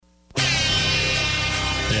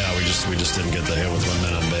Yeah, we just didn't get the hit with 1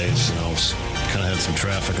 minute on base. Kind of had some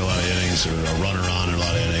traffic, a lot of innings, or a runner on in a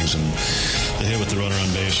lot of innings, and the hit with the runner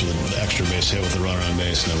on base, or the extra base hit with the runner on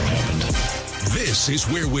base never happened. This is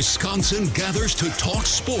where Wisconsin gathers to talk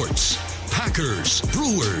sports. Packers,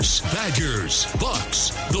 Brewers, Badgers,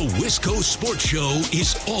 Bucks. The Wisco Sports Show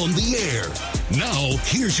is on the air. Now,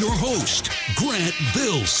 here's your host, Grant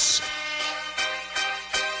Bills.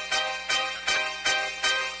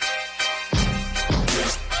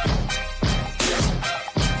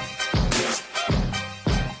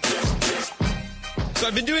 So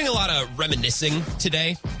I've been doing a lot of reminiscing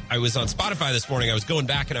today. I was on Spotify this morning. I was going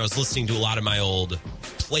back and I was listening to a lot of my old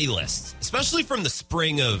playlists, especially from the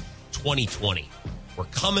spring of 2020. We're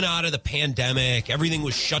coming out of the pandemic. Everything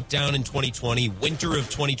was shut down in 2020. Winter of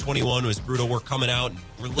 2021 was brutal. We're coming out and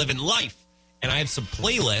we're living life. And I have some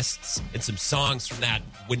playlists and some songs from that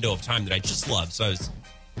window of time that I just love. So I was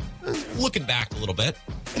looking back a little bit.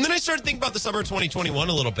 And then I started thinking about the summer of 2021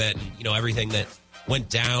 a little bit and, everything that went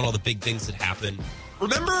down, all the big things that happened.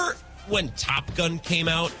 Remember when Top Gun came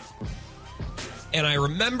out? And I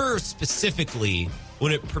remember specifically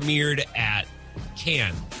when it premiered at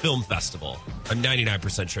Cannes Film Festival. I'm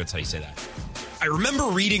 99% sure that's how you say that. I remember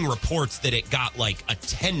reading reports that it got like a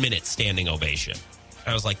 10-minute standing ovation. And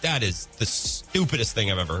I was like, that is the stupidest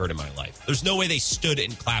thing I've ever heard in my life. There's no way they stood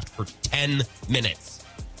and clapped for 10 minutes.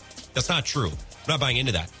 That's not true. I'm not buying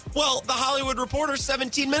into that. Well, the Hollywood Reporter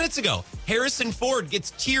 17 minutes ago, Harrison Ford gets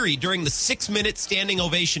teary during the 6-minute standing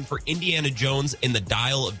ovation for Indiana Jones in the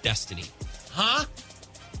Dial of Destiny. Huh?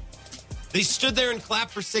 They stood there and clapped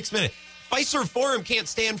for 6 minutes. Fiserv Forum can't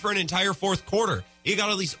stand for an entire fourth quarter. You got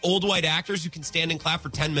all these old white actors who can stand and clap for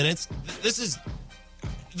 10 minutes. This is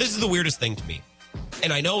the weirdest thing to me.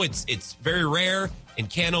 And I know it's very rare and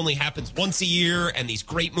Cannes only happens once a year and these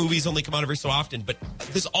great movies only come out every so often, but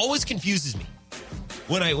this always confuses me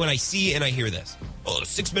when I see and I hear this. Oh,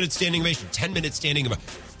 6-minute standing ovation, 10-minute standing ovation.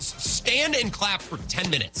 Stand and clap for 10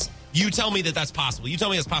 minutes. You tell me that that's possible. You tell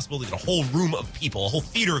me it's possible to get a whole room of people, a whole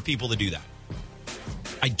theater of people to do that.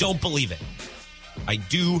 I don't believe it. I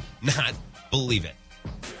do not believe it.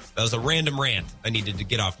 That was a random rant I needed to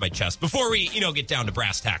get off my chest before we, get down to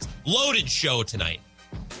brass tacks. Loaded show tonight.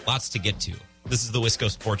 Lots to get to. This is the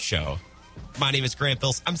Wisco Sports Show. My name is Grant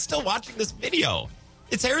Bills. I'm still watching this video.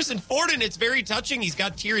 It's Harrison Ford, and it's very touching. He's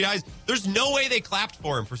got teary eyes. There's no way they clapped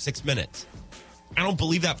for him for 6 minutes. I don't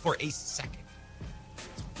believe that for a second.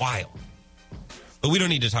 It's wild. But we don't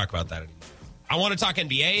need to talk about that anymore. I want to talk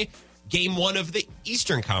NBA. Game 1 of the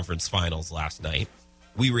Eastern Conference Finals last night.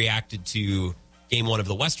 We reacted to Game 1 of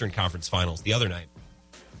the Western Conference Finals the other night.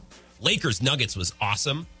 Lakers-Nuggets was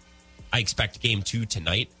awesome. I expect Game 2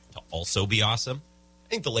 tonight to also be awesome. I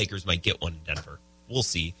think the Lakers might get one in Denver. We'll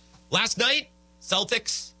see. Last night,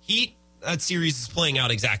 Celtics, Heat, that series is playing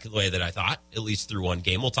out exactly the way that I thought, at least through one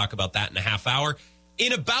game. We'll talk about that in a half hour.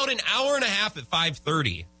 In about an hour and a half at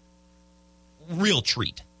 5:30, real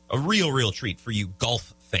treat. A real treat for you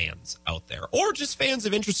golf fans out there, or just fans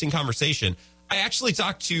of interesting conversation. I actually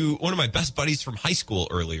talked to one of my best buddies from high school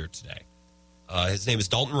earlier today. His name is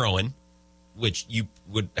Dalton Rowan, which you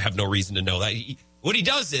would have no reason to know that. What he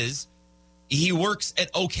does is he works at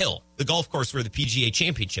Oak Hill, the golf course where the PGA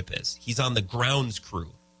Championship is. He's on the grounds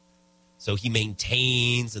crew. So he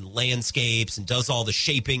maintains and landscapes and does all the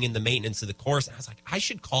shaping and the maintenance of the course. And I was like, I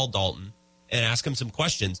should call Dalton and ask him some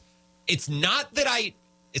questions. It's not that I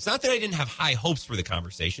didn't have high hopes for the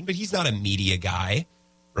conversation, but he's not a media guy,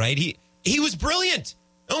 right? He was brilliant.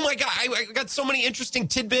 Oh, my God. I got so many interesting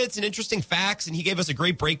tidbits and interesting facts, and he gave us a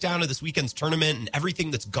great breakdown of this weekend's tournament and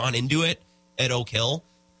everything that's gone into it at Oak Hill.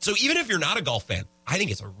 So even if you're not a golf fan, I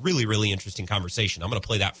think it's a really interesting conversation. I'm going to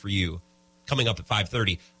play that for you coming up at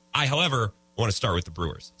 5:30. I, however, want to start with the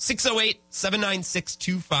Brewers.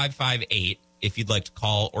 608-796-2558 if you'd like to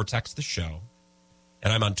call or text the show.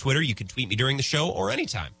 And I'm on Twitter. You can tweet me during the show or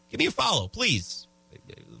anytime. Give me a follow, please.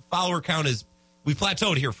 Follower count is, we've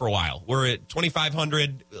plateaued here for a while. We're at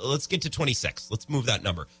 2,500. Let's get to 26. Let's move that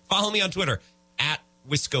number. Follow me on Twitter,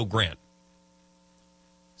 @WiscoGrant.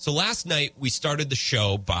 So last night, we started the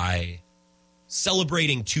show by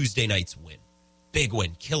celebrating Tuesday night's win. Big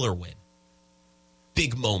win, killer win.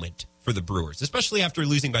 Big moment for the Brewers, especially after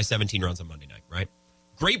losing by 17 runs on Monday night, right?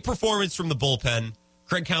 Great performance from the bullpen.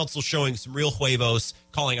 Craig Counsell showing some real huevos,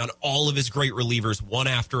 calling on all of his great relievers one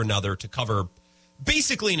after another to cover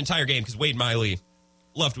basically an entire game because Wade Miley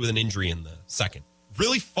left with an injury in the second.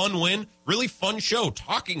 Really fun win, really fun show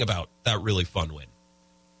talking about that really fun win.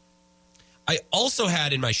 I also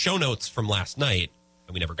had in my show notes from last night,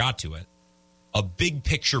 and we never got to it, a big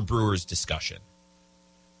picture Brewers discussion.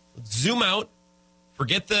 Let's zoom out,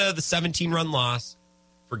 forget the 17-run loss,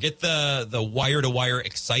 Forget the wire-to-wire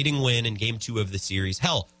exciting win in Game 2 of the series.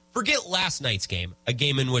 Hell, forget last night's game, a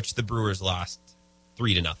game in which the Brewers lost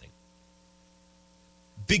 3-0.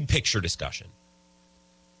 Big picture discussion.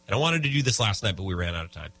 And I wanted to do this last night, but we ran out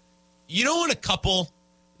of time. You know, when a couple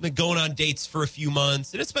been going on dates for a few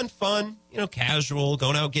months, and it's been fun, casual,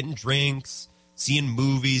 going out, getting drinks, seeing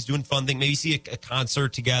movies, doing fun things, maybe see a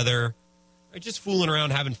concert together, or just fooling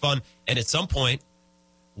around, having fun. And at some point,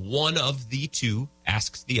 one of the two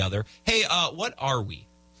asks the other, hey, what are we?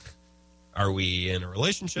 Are we in a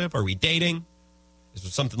relationship? Are we dating? Is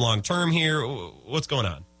there something long-term here? What's going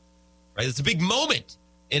on? Right? It's a big moment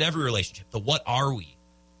in every relationship, the what are we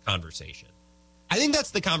conversation. I think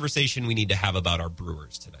that's the conversation we need to have about our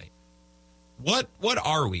Brewers tonight. What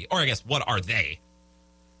are we? Or I guess, what are they?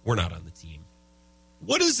 We're not on the team.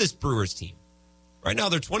 What is this Brewers team? Right now,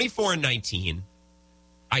 they're 24-19.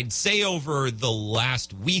 I'd say over the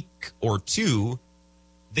last week or two,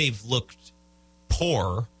 they've looked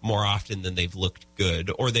poor more often than they've looked good,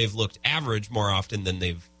 or they've looked average more often than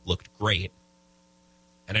they've looked great.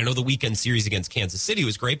 And I know the weekend series against Kansas City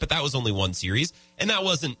was great, but that was only one series, and that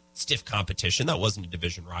wasn't stiff competition. That wasn't a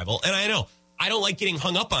division rival. And I know I don't like getting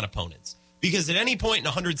hung up on opponents, because at any point in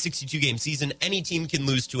a 162-game season, any team can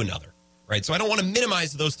lose to another, right? So I don't want to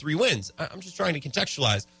minimize those 3 wins. I'm just trying to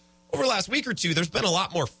contextualize. Over the last week or two, there's been a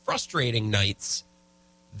lot more frustrating nights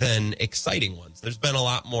than exciting ones. There's been a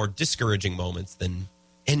lot more discouraging moments than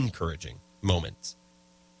encouraging moments.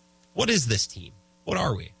 What is this team? What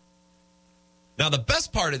are we? Now, the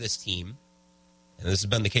best part of this team, and this has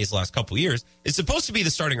been the case the last couple of years, is supposed to be the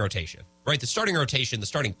starting rotation, right? The starting rotation, the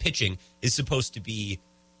starting pitching is supposed to be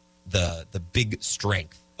the big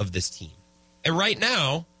strength of this team. And right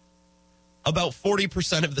now, about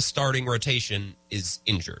 40% of the starting rotation is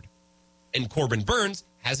injured. And Corbin Burns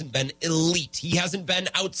hasn't been elite. He hasn't been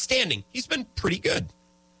outstanding. He's been pretty good.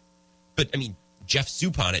 But, I mean, Jeff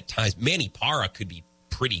Suppan at times, Manny Parra could be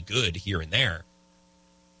pretty good here and there.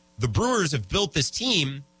 The Brewers have built this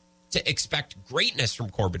team to expect greatness from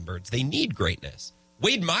Corbin Burns. They need greatness.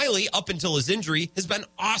 Wade Miley, up until his injury, has been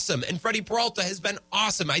awesome. And Freddie Peralta has been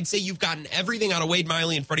awesome. I'd say you've gotten everything out of Wade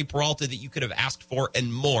Miley and Freddie Peralta that you could have asked for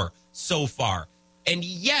and more so far. And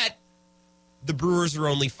yet, the Brewers are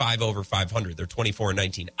only 5 over 500. They're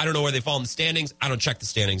 24-19. I don't know where they fall in the standings. I don't check the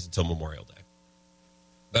standings until Memorial Day.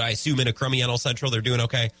 But I assume in a crummy NL Central, they're doing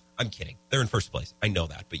okay. I'm kidding. They're in first place. I know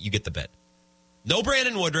that, but you get the bit. No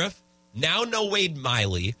Brandon Woodruff. Now no Wade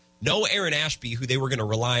Miley. No Aaron Ashby, who they were going to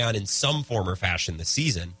rely on in some form or fashion this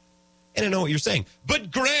season. And I know what you're saying.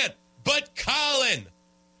 But Grant, but Colin,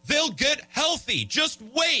 they'll get healthy. Just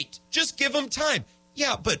wait. Just give them time.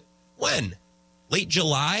 Yeah, but when? Late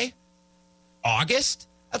July? August?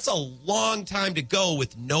 That's a long time to go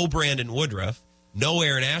with no Brandon Woodruff, no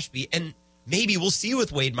Aaron Ashby, and maybe we'll see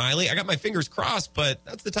with Wade Miley. I got my fingers crossed, but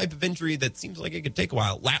that's the type of injury that seems like it could take a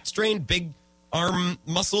while. Lat strain, big arm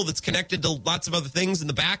muscle that's connected to lots of other things in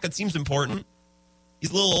the back. That seems important.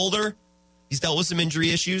 He's a little older. He's dealt with some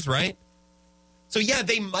injury issues, right? So, yeah,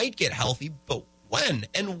 they might get healthy, but when?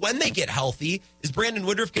 And when they get healthy, is Brandon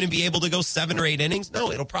Woodruff going to be able to go 7 or 8 innings?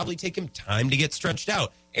 No, it'll probably take him time to get stretched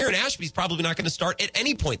out. Aaron Ashby's probably not going to start at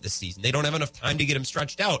any point this season. They don't have enough time to get him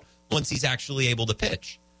stretched out once he's actually able to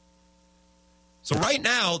pitch. So right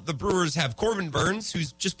now, the Brewers have Corbin Burns,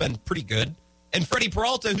 who's just been pretty good, and Freddie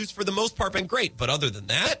Peralta, who's for the most part been great. But other than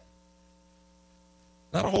that,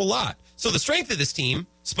 not a whole lot. So the strength of this team,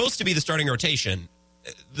 supposed to be the starting rotation,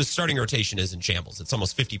 is in shambles. It's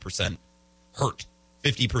almost 50% hurt,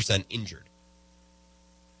 50% injured.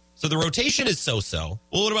 So the rotation is so-so.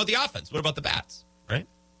 Well, what about the offense? What about the bats, right?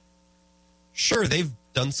 Sure, they've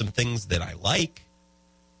done some things that I like.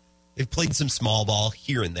 They've played some small ball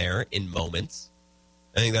here and there in moments.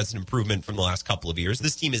 I think that's an improvement from the last couple of years.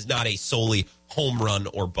 This team is not a solely home run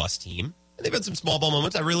or bust team. And they've had some small ball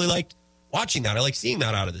moments. I really liked watching that. I like seeing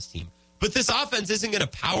that out of this team. But this offense isn't going to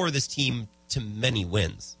power this team to many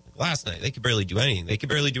wins. Last night, they could barely do anything. They could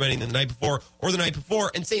barely do anything the night before or the night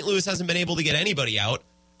before. And St. Louis hasn't been able to get anybody out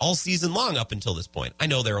all season long up until this point. I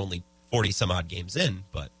know they're only 40-some-odd games in,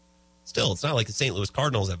 but still, it's not like the St. Louis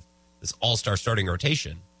Cardinals have this all-star starting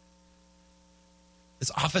rotation.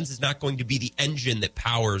 This offense is not going to be the engine that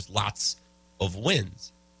powers lots of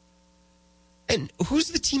wins. And who's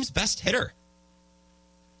the team's best hitter?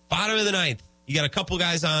 Bottom of the ninth. You got a couple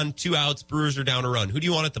guys on, 2 outs, Brewers are down a run. Who do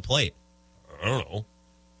you want at the plate? I don't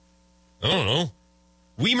know.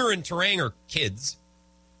 Weimer and Terang are kids.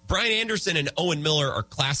 Brian Anderson and Owen Miller are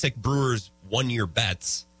classic Brewers one-year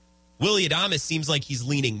bets. Willie Adames seems like he's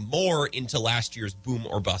leaning more into last year's boom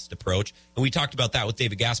or bust approach. And we talked about that with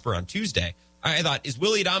David Gasper on Tuesday. I thought, is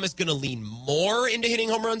Willie Adames going to lean more into hitting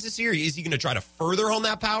home runs this year? Is he going to try to further hone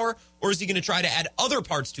that power? Or is he going to try to add other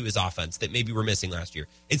parts to his offense that maybe were missing last year?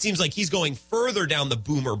 It seems like he's going further down the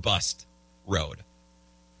boom or bust road.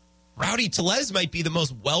 Rowdy Tellez might be the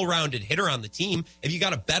most well-rounded hitter on the team. If you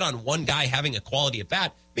got to bet on one guy having a quality at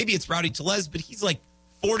bat, maybe it's Rowdy Tellez, but he's like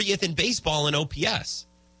 40th in baseball in OPS.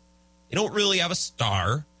 They don't really have a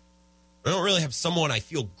star. I don't really have someone I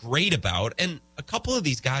feel great about. And a couple of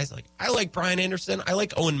these guys, like I like Brian Anderson, I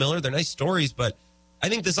like Owen Miller. They're nice stories, but I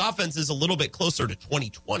think this offense is a little bit closer to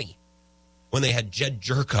 2020 when they had Jed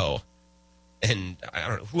Jerko and I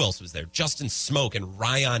don't know who else was there, Justin Smoke and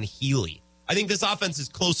Ryan Healy. I think this offense is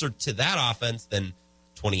closer to that offense than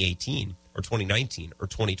 2018 or 2019 or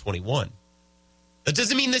 2021. That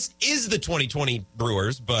doesn't mean this is the 2020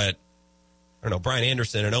 Brewers, but I don't know, Brian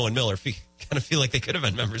Anderson and Owen Miller kind of feel like they could have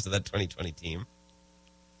been members of that 2020 team.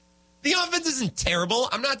 The offense isn't terrible.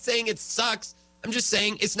 I'm not saying it sucks. I'm just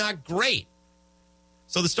saying it's not great.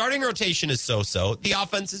 So the starting rotation is so-so. The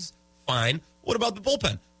offense is fine. What about the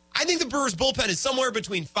bullpen? I think the Brewers' bullpen is somewhere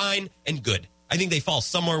between fine and good. I think they fall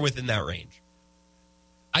somewhere within that range.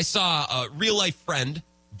 I saw a real-life friend,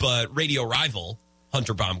 but radio rival,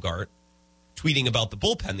 Hunter Baumgart, tweeting about the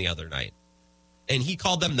bullpen the other night. And he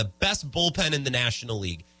called them the best bullpen in the National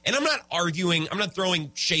League. And I'm not arguing, I'm not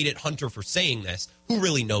throwing shade at Hunter for saying this. Who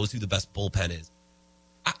really knows who the best bullpen is?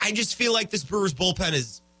 I just feel like this Brewers bullpen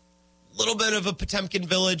is a little bit of a Potemkin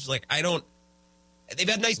village. Like, they've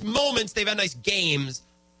had nice moments, they've had nice games.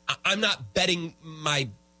 I'm not betting my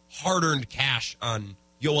hard-earned cash on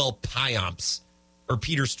Yoel Payamps or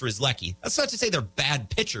Peter Strzelecki. That's not to say they're bad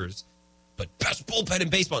pitchers, but best bullpen in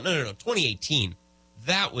baseball. No. 2018,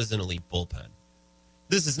 that was an elite bullpen.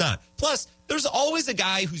 This is not. Plus, there's always a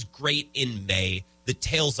guy who's great in May that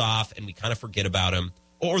tails off and we kind of forget about him.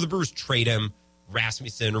 Or the Brewers trade him.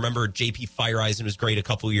 Rasmussen. Remember J.P. Fireeisen was great a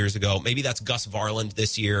couple years ago. Maybe that's Gus Varland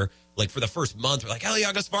this year. Like for the first month, we're like, hell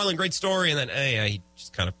yeah, Gus Varland, great story. And then, he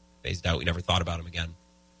just kind of phased out. We never thought about him again.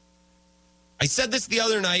 I said this the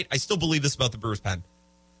other night. I still believe this about the Brewers pen.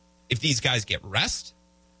 If these guys get rest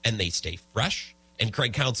and they stay fresh and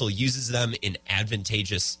Craig Counsell uses them in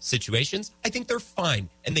advantageous situations, I think they're fine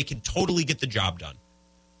and they can totally get the job done.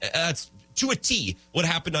 That's to a T what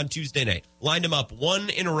happened on Tuesday night. Lined them up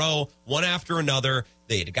one in a row, one after another.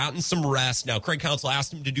 They had gotten some rest. Now, Craig Counsell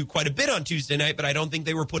asked them to do quite a bit on Tuesday night, but I don't think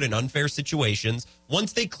they were put in unfair situations.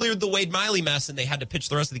 Once they cleared the Wade Miley mess and they had to pitch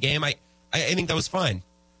the rest of the game, I think that was fine.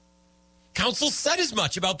 Counsell said as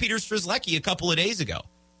much about Peter Strzelecki a couple of days ago.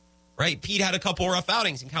 Right? Pete had a couple rough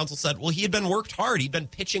outings, and Counsell said, well, he had been worked hard. He'd been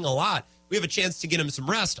pitching a lot. We have a chance to get him some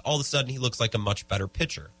rest. All of a sudden, he looks like a much better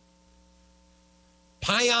pitcher.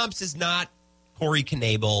 Payamps is not Corey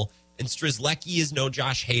Knebel, and Strzelecki is no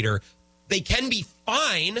Josh Hader. They can be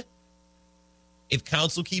fine if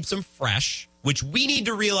Counsell keeps them fresh, which we need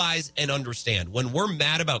to realize and understand. When we're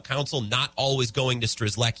mad about Counsell not always going to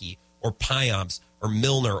Strzelecki or Payamps or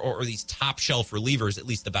Milner or these top shelf relievers, at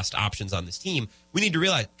least the best options on this team, we need to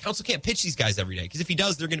realize Counsell can't pitch these guys every day because if he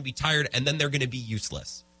does, they're going to be tired and then they're going to be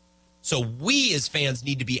useless. So we as fans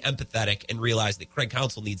need to be empathetic and realize that Craig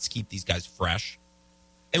Counsell needs to keep these guys fresh.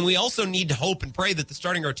 And we also need to hope and pray that the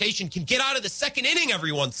starting rotation can get out of the second inning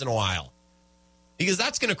every once in a while because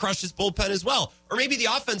that's going to crush his bullpen as well. Or maybe the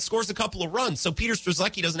offense scores a couple of runs so Peter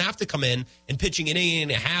Strzelecki doesn't have to come in and pitching an inning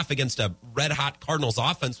and a half against a red-hot Cardinals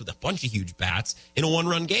offense with a bunch of huge bats in a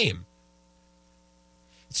one-run game.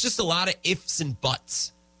 It's just a lot of ifs and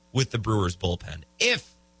buts with the Brewers bullpen.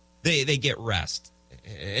 If they get rest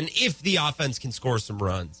and if the offense can score some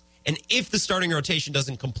runs and if the starting rotation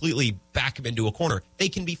doesn't completely back them into a corner, they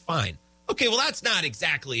can be fine. Okay, well, that's not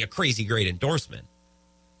exactly a crazy great endorsement.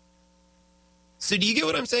 So do you get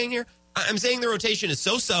what I'm saying here? I'm saying the rotation is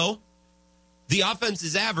so-so, the offense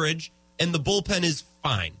is average, and the bullpen is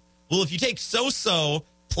fine. Well, if you take so-so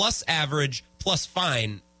plus average plus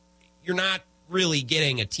fine, you're not really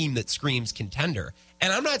getting a team that screams contender.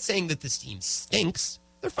 And I'm not saying that this team stinks.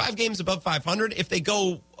 They're 5 games above 500. If they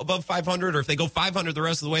go above 500 or if they go 500 the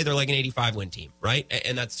rest of the way, they're like an 85-win team, right?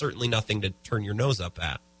 And that's certainly nothing to turn your nose up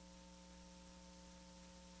at.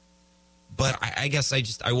 But I guess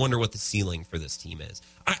I wonder what the ceiling for this team is.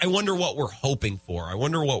 I wonder what we're hoping for. I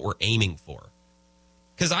wonder what we're aiming for.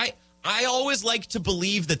 Because I always like to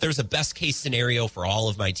believe that there's a best-case scenario for all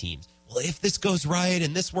of my teams. Well, if this goes right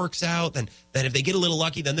and this works out, then if they get a little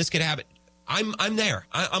lucky, then this could happen. I'm there.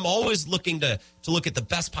 I'm always looking to look at the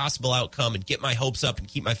best possible outcome and get my hopes up and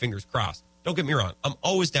keep my fingers crossed. Don't get me wrong. I'm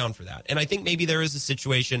always down for that. And I think maybe there is a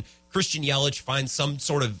situation Christian Yelich finds some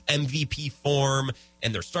sort of MVP form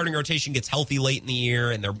and their starting rotation gets healthy late in the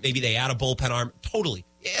year and maybe they add a bullpen arm. Totally.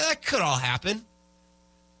 Yeah, that could all happen.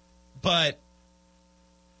 But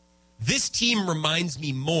this team reminds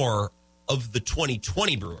me more of the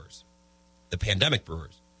 2020 Brewers, the pandemic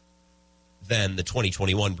Brewers, than the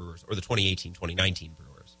 2021 Brewers or the 2018-2019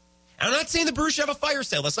 Brewers. And I'm not saying the Brewers should have a fire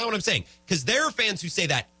sale. That's not what I'm saying. Because there are fans who say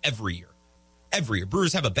that every year. Every year.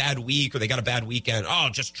 Brewers have a bad week or they got a bad weekend. Oh,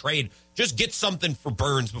 just trade. Just get something for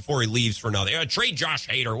Burns before he leaves for another. Trade Josh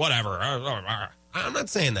Hader, whatever. I'm not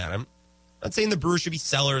saying that. I'm not saying the Brewers should be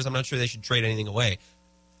sellers. I'm not sure they should trade anything away.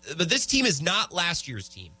 But this team is not last year's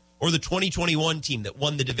team or the 2021 team that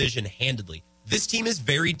won the division handedly. This team is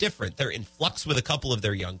very different. They're in flux with a couple of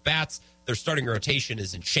their young bats. Their starting rotation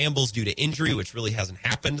is in shambles due to injury, which really hasn't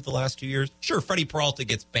happened the last 2 years. Sure, Freddie Peralta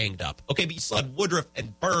gets banged up. Okay, but you still had Woodruff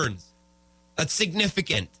and Burns. That's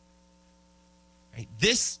significant. Right?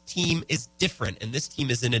 This team is different, and this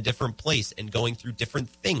team is in a different place and going through different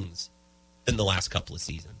things than the last couple of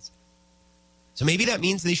seasons. So maybe that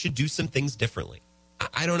means they should do some things differently.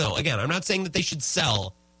 I don't know. Again, I'm not saying that they should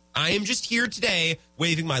sell. I am just here today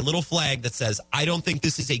waving my little flag that says, I don't think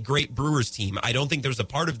this is a great Brewers team. I don't think there's a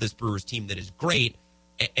part of this Brewers team that is great.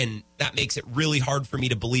 And that makes it really hard for me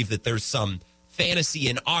to believe that there's some fantasy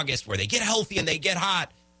in August where they get healthy and they get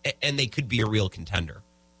hot and they could be a real contender.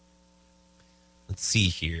 Let's see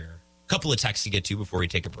here. A couple of texts to get to before we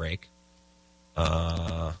take a break.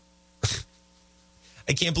 I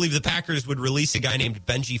can't believe the Packers would release a guy named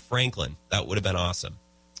Benji Franklin. That would have been awesome.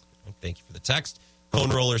 Thank you for the text. Cone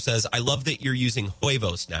Roller says, I love that you're using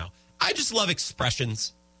huevos now. I just love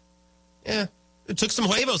expressions. Yeah, it took some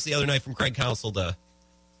huevos the other night from Craig Counsell to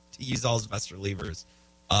use all his best relievers.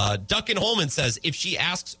 Duck and Holman says, if she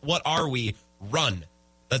asks, what are we? Run.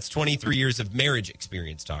 That's 23 years of marriage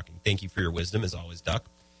experience talking. Thank you for your wisdom, as always, Duck.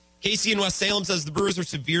 Casey in West Salem says, the Brewers are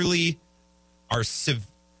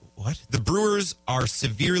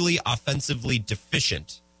severely offensively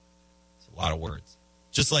deficient. It's a lot of words.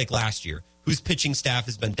 Just like last year, whose pitching staff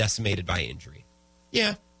has been decimated by injury.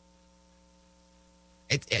 Yeah.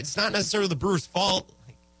 It's not necessarily the Brewers' fault.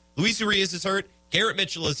 Luis Urias is hurt. Garrett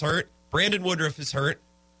Mitchell is hurt. Brandon Woodruff is hurt.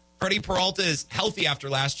 Freddie Peralta is healthy after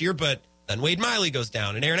last year, but then Wade Miley goes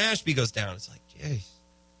down and Aaron Ashby goes down. It's like, jeez.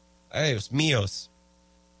 Ayos míos.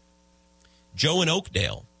 Joe in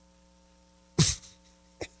Oakdale.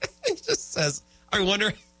 He just says, I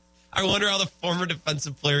wonder how the former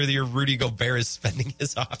defensive player of the year, Rudy Gobert, is spending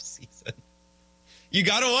his offseason. You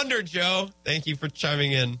got to wonder, Joe. Thank you for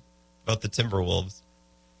chiming in about the Timberwolves.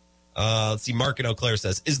 Let's see. Mark in Eau Claire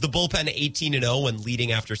says, is the bullpen 18-0 when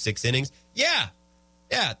leading after 6 innings? Yeah.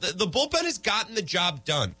 The bullpen has gotten the job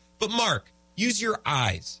done. But, Mark, use your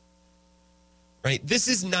eyes. Right? This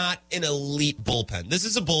is not an elite bullpen. This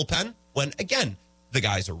is a bullpen when, again, the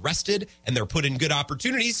guys are rested and they're put in good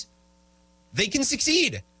opportunities. They can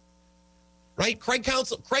succeed. Right? Craig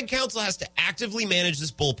Counsell has to actively manage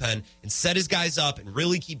this bullpen and set his guys up and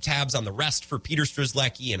really keep tabs on the rest for Peter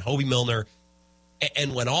Strzelecki and Hobie Milner.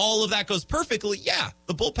 And when all of that goes perfectly, yeah,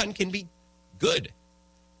 the bullpen can be good.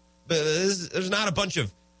 But there's not a bunch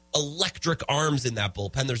of electric arms in that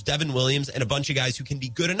bullpen. There's Devin Williams and a bunch of guys who can be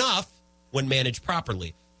good enough when managed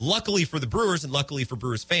properly. Luckily for the Brewers and luckily for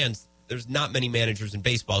Brewers fans, there's not many managers in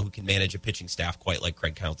baseball who can manage a pitching staff quite like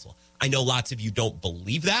Craig Counsell. I know lots of you don't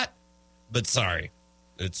believe that, but sorry,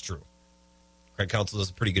 it's true. Craig Counsell does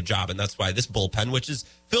a pretty good job, and that's why this bullpen, which is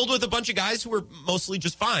filled with a bunch of guys who are mostly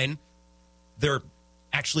just fine, they're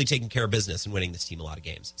actually taking care of business and winning this team a lot of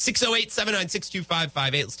games.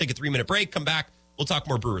 608-796-2558. Let's take a 3-minute break. Come back. We'll talk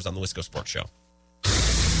more Brewers on the Wisco Sports Show.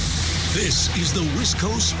 This is the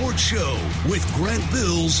Wisco Sports Show with Grant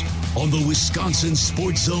Bills on the Wisconsin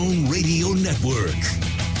Sports Zone Radio Network.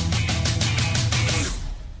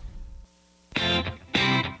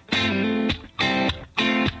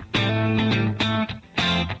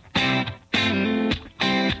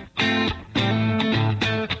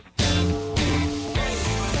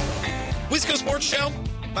 Wisco Sports Show.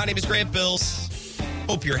 My name is Grant Bills.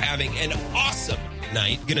 Hope you're having an awesome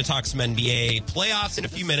night. Going to talk some NBA playoffs in a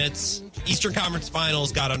few minutes. Eastern Conference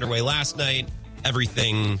Finals got underway last night.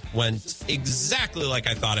 Everything went exactly like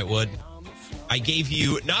I thought it would. I gave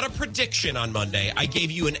you not a prediction on Monday. I gave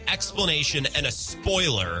you an explanation and a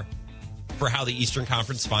spoiler for how the Eastern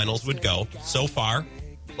Conference Finals would go. So far,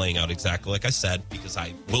 playing out exactly like I said, because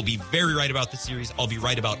I will be very right about the series. I'll be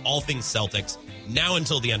right about all things Celtics now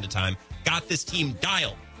until the end of time. Got this team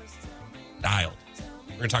dialed.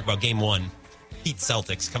 We're going to talk about Game 1, Heat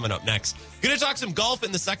Celtics, coming up next. Going to talk some golf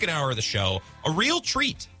in the second hour of the show. A real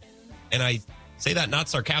treat. And I say that not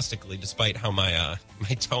sarcastically, despite how my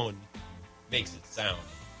my tone makes it sound.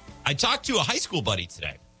 I talked to a high school buddy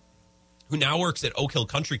today who now works at Oak Hill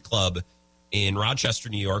Country Club in Rochester,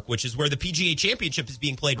 New York, which is where the PGA Championship is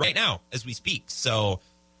being played right now as we speak. So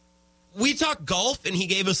we talked golf, and he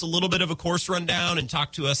gave us a little bit of a course rundown and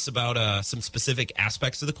talked to us about some specific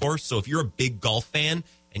aspects of the course. So if you're a big golf fan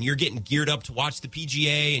and you're getting geared up to watch the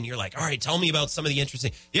PGA and you're like, all right, tell me about some of the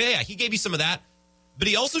interesting. Yeah, he gave you some of that. But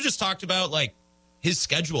he also just talked about like his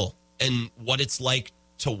schedule and what it's like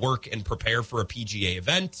to work and prepare for a PGA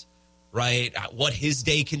event, right? What his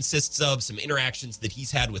day consists of, some interactions that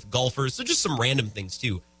he's had with golfers. So just some random things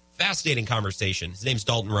too. Fascinating conversation. His name's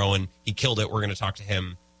Dalton Rowan. He killed it. We're going to talk to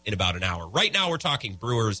him in about an hour. Right now we're talking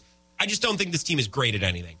Brewers. I just don't think this team is great at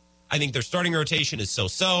anything. I think their starting rotation is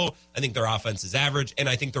so-so. I think their offense is average, and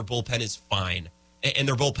I think their bullpen is fine. And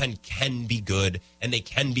their bullpen can be good, and they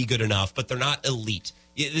can be good enough, but they're not elite.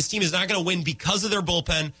 This team is not going to win because of their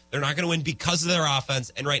bullpen. They're not going to win because of their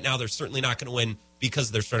offense, and right now they're certainly not going to win because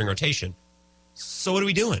of their starting rotation. So what are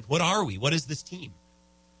we doing? What are we? What is this team?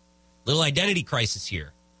 Little identity crisis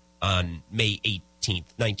here on May 18th,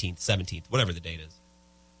 19th, 17th, whatever the date is.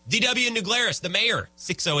 DW in New Glarus, the mayor,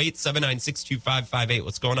 608-796-2558.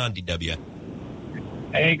 What's going on, DW?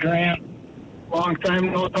 Hey, Grant. Long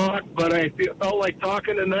time no talk, but I felt like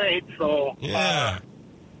talking tonight. So yeah.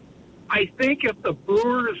 I think if the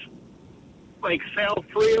Brewers, like Sal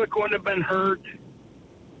Frelick wouldn't have been hurt,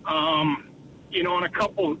 and a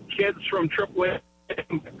couple kids from AAA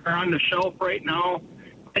are on the shelf right now,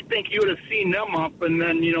 I think you would have seen them up. And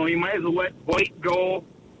then, you might as well let White go.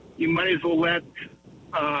 You might as well let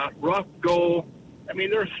Ruff go. I mean,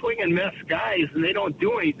 they're swing and miss guys, and they don't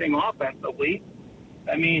do anything offensively.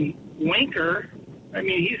 I mean, Winker,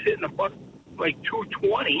 he's hitting a buck like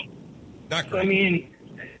 220. Not great. I mean,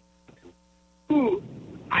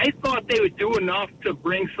 I thought they would do enough to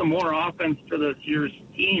bring some more offense to this year's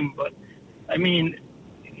team, but you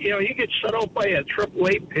get shut out by a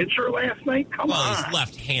AAA pitcher last night. Come on. Well, he's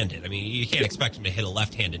left-handed. I mean, you can't expect him to hit a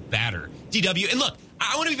left-handed batter. DW, and look,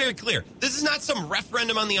 I want to be very clear. This is not some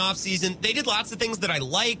referendum on the offseason. They did lots of things that I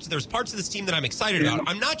liked. There's parts of this team that I'm excited about.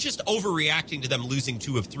 I'm not just overreacting to them losing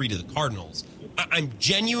 2 of 3 to the Cardinals. I'm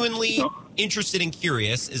genuinely interested and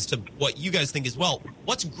curious as to what you guys think as well.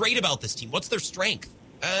 What's great about this team? What's their strength?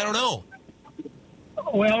 I don't know.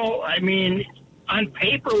 Well, on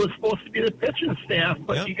paper, it was supposed to be the pitching staff,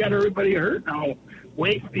 but you got everybody hurt now.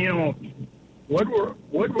 Wait,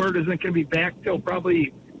 Woodward isn't going to be back till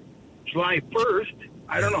probably July 1st.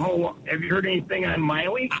 I don't know how long. Have you heard anything on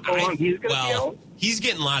Miley? How long he's going to be out? He's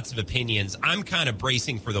getting lots of opinions. I'm kind of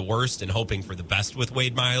bracing for the worst and hoping for the best with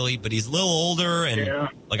Wade Miley, but he's a little older, and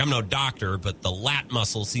I'm no doctor, but the lat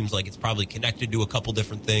muscle seems like it's probably connected to a couple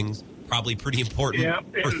different things. Probably pretty important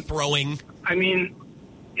for throwing.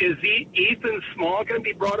 Is Ethan Small going to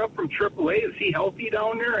be brought up from AAA? Is he healthy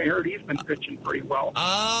down there? I heard he's been pitching pretty well.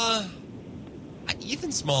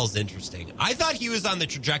 Ethan Small is interesting. I thought he was on the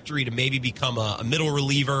trajectory to maybe become a middle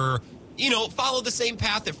reliever, follow the same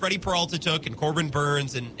path that Freddie Peralta took and Corbin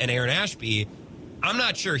Burns and Aaron Ashby. I'm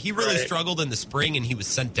not sure. He really struggled in the spring and he was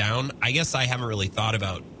sent down. I guess I haven't really thought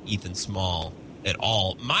about Ethan Small at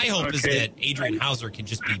all. My hope is that Adrian Hauser can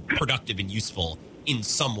just be productive and useful in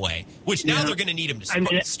some way, which now they're going to need him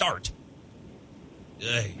to start.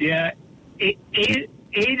 Yeah.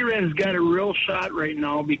 Adrian's got a real shot right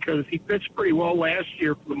now because he pitched pretty well last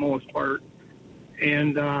year for the most part.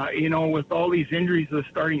 And, with all these injuries to the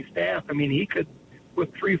starting staff, he could,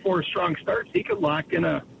 with 3-4 strong starts, he could lock in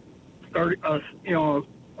a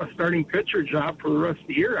starting pitcher job for the rest of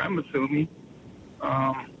the year, I'm assuming.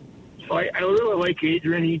 So I really like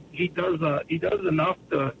Adrian. He does enough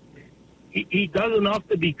to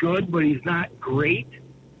be good, but he's not great.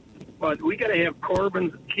 But we got to have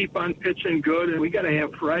Corbin keep on pitching good, and we got to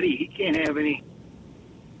have Freddie. He can't have any.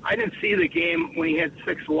 I didn't see the game when he had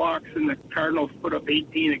 6 walks and the Cardinals put up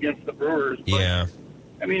 18 against the Brewers. But, yeah.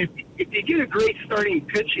 If you get a great starting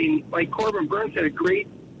pitching, like Corbin Burns had a great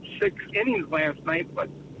 6 innings last night, but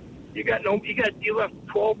you left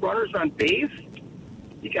 12 runners on base.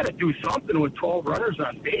 You got to do something with 12 runners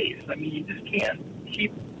on base. You just can't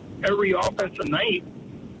keep every offensive night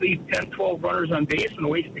leave 10, 12 runners on base and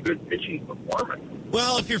waste a good pitching performance.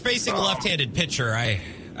 Well, if you're facing a left-handed pitcher, I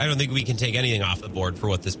don't think we can take anything off the board for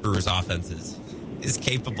what this Brewers offense is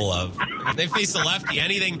capable of. If they face a lefty,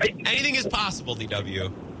 anything is possible,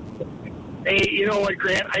 DW. Hey, you know what,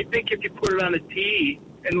 Grant? I think if you put it on a tee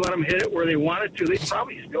and let them hit it where they wanted to, they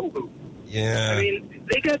probably still do. Yeah.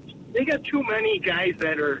 They got too many guys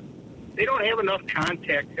they don't have enough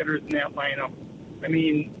contact hitters in that lineup.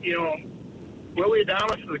 Willie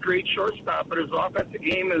Adames is a great shortstop, but his offensive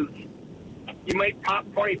game is, he might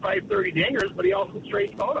pop 25, 30 dingers, but he also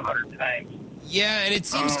strikes out 100 times. Yeah, and it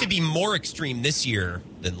seems to be more extreme this year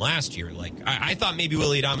than last year. Like, I thought maybe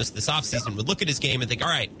Willie Adames this offseason would look at his game and think, all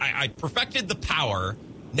right, I perfected the power.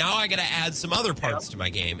 Now I got to add some other parts to my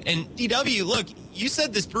game. And DW, look, you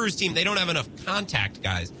said this Brewers team, they don't have enough contact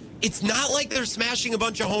guys. It's not like they're smashing a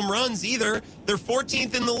bunch of home runs either. They're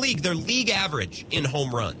 14th in the league. They're league average in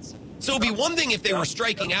home runs. So it'd be one thing if they were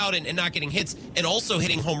striking out and not getting hits and also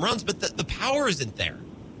hitting home runs, but the power isn't there.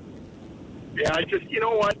 Yeah, you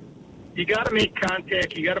know what? You got to make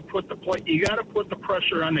contact. You got to put the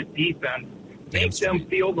pressure on the defense. Make them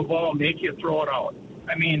feel the ball. Make you throw it out.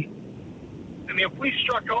 I mean, if we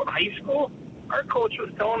struck out in high school, our coach was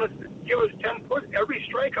telling us to give us 10 push. Every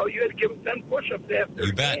strikeout, you had to give them 10 push-ups after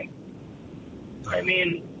the game. I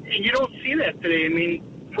mean, and you don't see that today. I mean,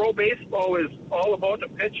 pro baseball is all about the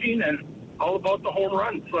pitching and all about the home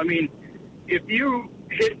run. So, I mean, if you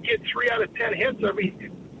get 3 out of 10 hits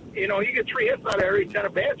you get 3 hits out of every 10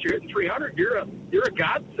 at bats, you're hitting 300. You're a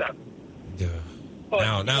godsend. Yeah.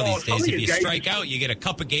 Now these days, if you strike out, you get a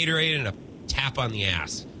cup of Gatorade and a tap on the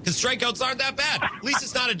ass. Because strikeouts aren't that bad. At least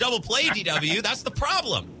it's not a double play, DW. That's the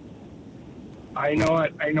problem. I know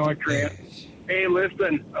it, Grant. Hey,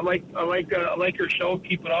 listen, I like your show.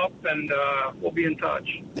 Keep it up, and we'll be in touch.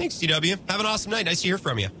 Thanks, DW. Have an awesome night. Nice to hear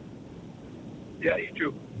from you. Yeah, you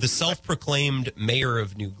too. The self-proclaimed mayor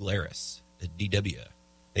of New Glarus, DW.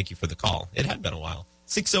 Thank you for the call. It had been a while.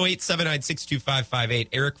 608-796-2558.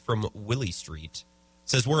 Eric from Willie Street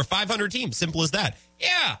says, we're a 500 team. Simple as that.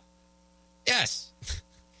 Yeah. Yes.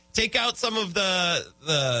 Take out some of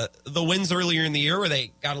the wins earlier in the year where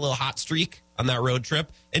they got a little hot streak on that road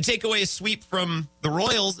trip and take away a sweep from the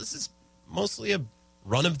Royals. This is mostly a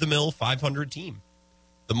run-of-the-mill 500 team.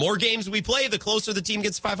 The more games we play, the closer the team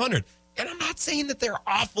gets 500. And I'm not saying that they're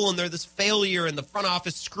awful and they're this failure and the front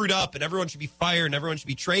office screwed up and everyone should be fired and everyone should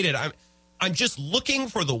be traded. I'm just looking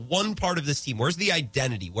for the one part of this team. Where's the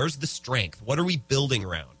identity? Where's the strength? What are we building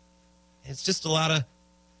around? And it's just a lot of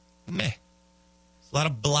meh. It's a lot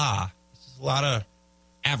of blah. It's just a lot of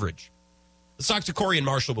average. Let's talk to Corey and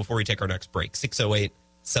Marshall before we take our next break.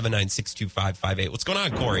 608-796-2558. What's going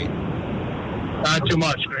on, Corey? Not too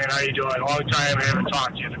much, man. How you doing? Long time I haven't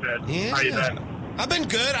talked to you in a bit. Yeah. How you been? I've been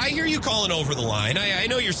good. I hear you calling over the line. I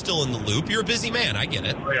know you're still in the loop. You're a busy man. I get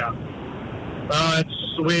it. Oh, yeah.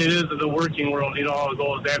 It's the way it is in the working world. You know how it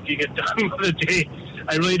goes after you get done with the day.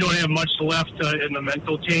 I really don't have much left in the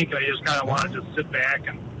mental tank. I just kind of want to just sit back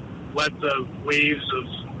and let the waves of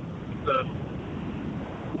the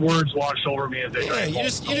words wash over me as they drive home. You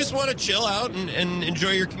just want to chill out and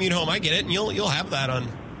enjoy your commute home. I get it, and you'll have that on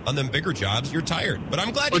them bigger jobs. You're tired, but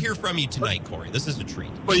I'm glad to hear from you tonight, Corey. This is a treat.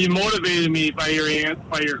 But you motivated me by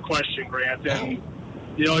your question, Grant, and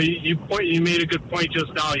you know you made a good point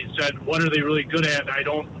just now. You said, "What are they really good at?" I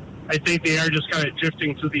think they are just kind of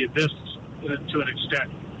drifting through the abyss to an extent.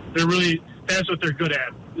 That's what they're good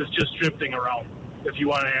at. Is just drifting around. If you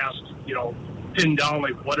want to ask, pin down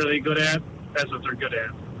like what are they good at? That's what they're good at.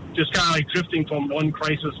 Just kind of like drifting from one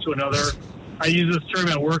crisis to another. I use this term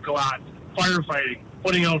at work a lot. Firefighting,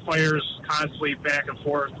 putting out fires constantly back and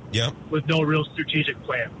forth with no real strategic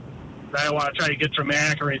plan. I don't want to try to get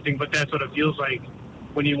dramatic or anything, but that's what it feels like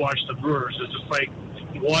when you watch the Brewers. It's just like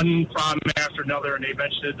one problem after another, and they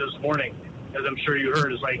mentioned it this morning, as I'm sure you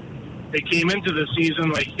heard. It's like they came into the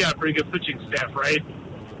season like, yeah, pretty good pitching staff, right?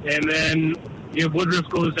 And then Woodruff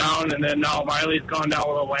goes down, and then now Miley's gone down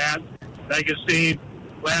with a lat. I can say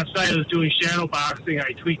last night I was doing shadow boxing.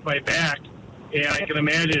 I tweaked my back, and I can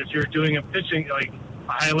imagine if you're doing a pitching, like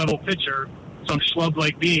a high-level pitcher, some schlub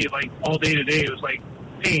like me, like all day today, it was like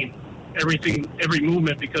pain, every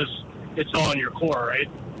movement, because it's all in your core, right?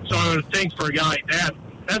 So I would think for a guy like that,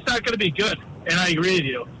 that's not going to be good. And I agree with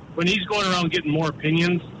you. When he's going around getting more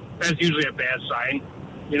opinions, that's usually a bad sign.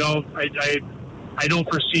 I don't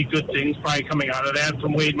foresee good things probably coming out of that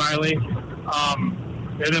from Wade Miley.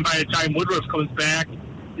 And then by the time Woodruff comes back,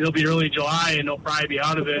 it'll be early July, and he'll probably be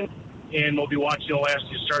out of it. And we'll be watching the last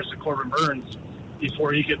few starts of Corbin Burns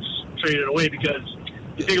before he gets traded away. Because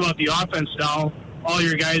you think about the offense now, all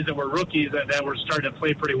your guys that were rookies that were starting to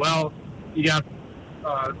play pretty well. You got,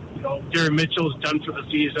 Darren Mitchell's done for the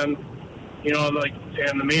season.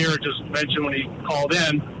 And the mayor just mentioned when he called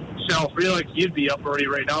in, Sal Frelick, he'd be up already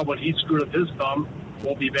right now, but he screwed up his thumb.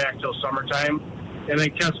 Won't be back till summertime. And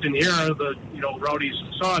then Keston here, Rowdy's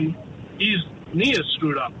son, his knee is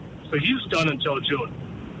screwed up, so he's done until June.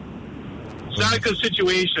 It's not a good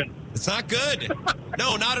situation It's not good.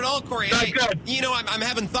 No, not at all, Corey. Not good. You know, I'm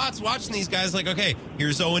having thoughts watching these guys like, okay,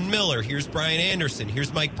 here's Owen Miller, here's Brian Anderson,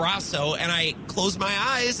 here's Mike Brasso, and I close my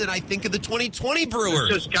eyes and I think of the 2020 Brewers.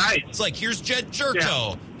 It's just guys. It's like, here's Jed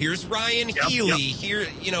Jerko, here's Ryan Healy, here,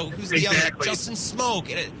 you know, who's the other, Justin Smoke.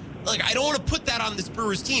 And I don't want to put that on this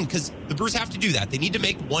Brewers team because the Brewers have to do that. They need to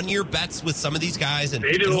make one-year bets with some of these guys and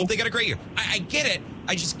hope they got a great year. I get it.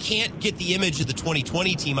 I just can't get the image of the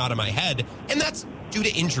 2020 team out of my head, and that's due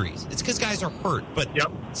to injuries. It's because guys are hurt, but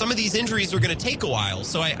some of these injuries are going to take a while.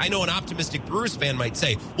 So I know an optimistic Brewers fan might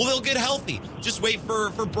say, well, they'll get healthy. Just wait for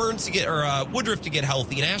Burns to get, or Woodruff to get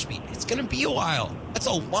healthy and Ashby. It's going to be a while. That's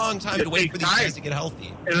a long time to wait for these guys to get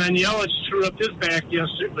healthy. And then Yelich threw up his back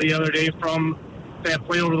the other day from that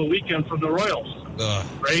play over the weekend from the Royals,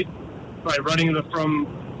 right? By running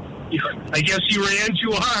I guess he ran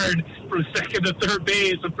too hard from second to third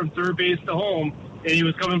base and from third base to home, and he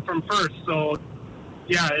was coming from first. So,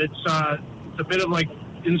 yeah, it's a bit of like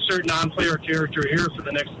insert non-player character here for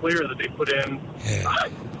the next player that they put in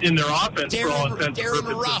their offense. For all intents and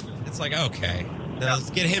purposes. Ruff. It's like, okay, now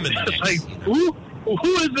let's get him in the mix. Like, who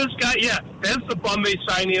is this guy? Yeah, that's the bum they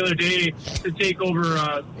signed the other day to take over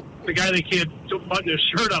the guy they can't button his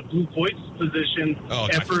shirt up, Blue Voigt's position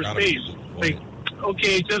at first base. Like,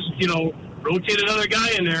 okay, just, rotate another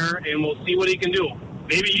guy in there, and we'll see what he can do.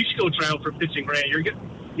 Maybe you should go try out for pitching, Grant.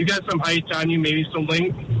 You got some height on you, maybe some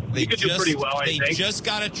length. You could do pretty well, I think. They just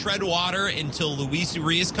got to tread water until Luis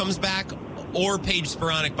Urias comes back or Paige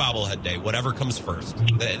Sporonic bobblehead day, whatever comes first.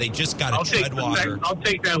 They just got to tread water. I'll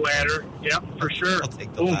take that ladder. Yep, for sure. I'll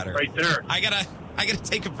take the ladder. Right there. I gotta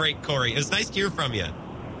take a break, Corey. It was nice to hear from you.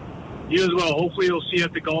 You as well. Hopefully you'll see you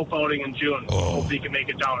at the golf outing in June. Hopefully you can make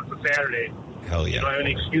it down. It's a Saturday. Hell yeah. You don't have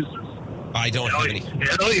any excuses. I don't have any.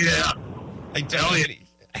 Hell yeah. I don't have any.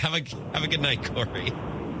 Have a good night, Corey.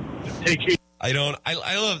 Take care. I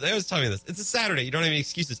love, they always tell me this. It's a Saturday. You don't have any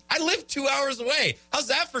excuses. I live 2 hours away. How's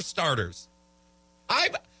that for starters? I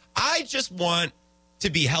just want to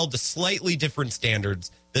be held to slightly different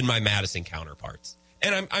standards than my Madison counterparts.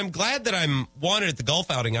 And I'm glad that I'm wanted at the golf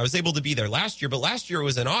outing. I was able to be there last year, but last year it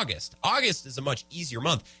was in August. August is a much easier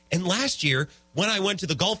month. And last year, when I went to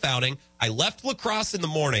the golf outing, I left La Crosse in the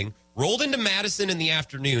morning, rolled into Madison in the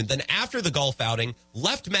afternoon. Then after the golf outing,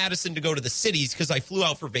 left Madison to go to the cities because I flew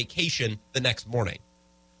out for vacation the next morning.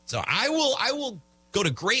 So I will go to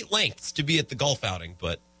great lengths to be at the golf outing,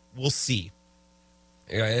 but we'll see.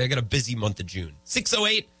 I got a busy month of June.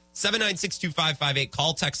 608-796-2558.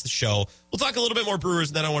 Call, text the show. We'll talk a little bit more Brewers,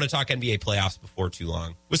 and then I want to talk NBA playoffs before too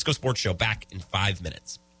long. Wisco Sports Show back in 5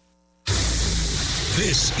 minutes.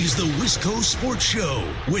 This is the Wisco Sports Show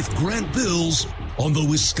with Grant Bills on the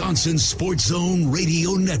Wisconsin Sports Zone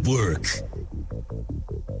Radio Network.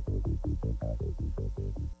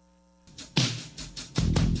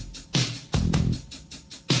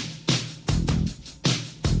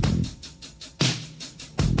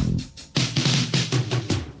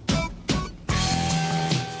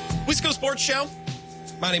 Wisco Sports Show.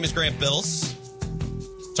 My name is Grant Bills.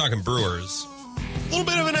 Talking Brewers. A little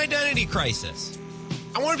bit of an identity crisis.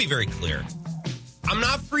 I want to be very clear. I'm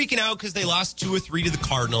not freaking out because they lost 2 or 3 to the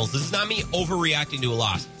Cardinals. This is not me overreacting to a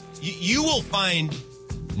loss. You will find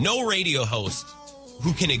no radio host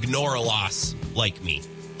who can ignore a loss like me.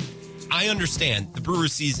 I understand the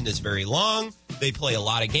Brewers season is very long. They play a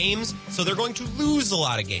lot of games, so they're going to lose a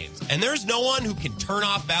lot of games. And there's no one who can turn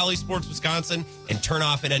off Valley Sports Wisconsin and turn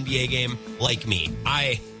off an NBA game like me.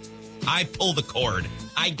 I pull the cord.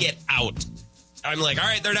 I get out. I'm like, all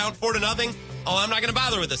right, they're down 4-0. Oh, I'm not going to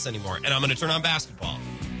bother with this anymore. And I'm going to turn on basketball.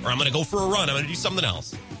 Or I'm going to go for a run. I'm going to do something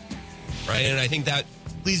else. Right? And I think that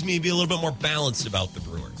leads me to be a little bit more balanced about the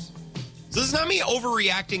Brewers. So this is not me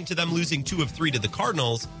overreacting to them losing 2 of 3 to the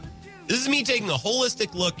Cardinals. This is me taking a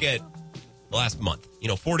holistic look at the last month.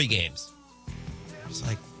 40 games. It's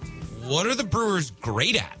like, what are the Brewers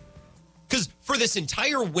great at? Because for this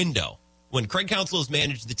entire window, when Craig Counsell has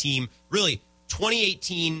managed the team, really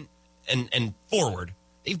 2018 and forward,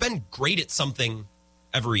 they've been great at something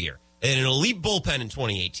every year. They had an elite bullpen in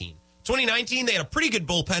 2018. 2019, they had a pretty good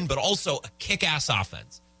bullpen, but also a kick-ass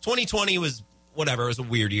offense. 2020 was whatever. It was a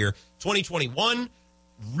weird year. 2021,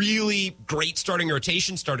 really great starting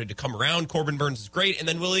rotation, started to come around. Corbin Burns is great, and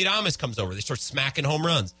then Willie Adames comes over. They start smacking home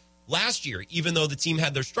runs. Last year, even though the team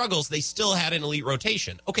had their struggles, they still had an elite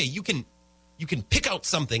rotation. Okay, you can pick out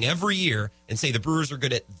something every year and say the Brewers are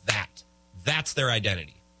good at that. That's their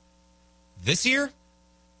identity. This year,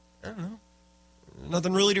 I don't know.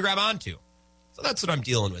 Nothing really to grab onto. So that's what I'm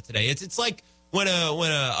dealing with today. It's like when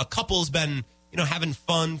a couple's been, having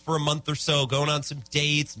fun for a month or so, going on some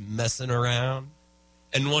dates, messing around,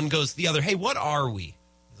 and one goes to the other, hey, what are we?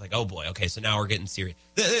 He's like, oh boy, okay, so now we're getting serious.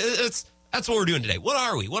 That's what we're doing today. What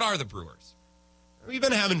are we? What are the Brewers? We've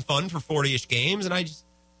been having fun for 40-ish games, and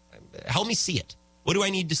help me see it. What do I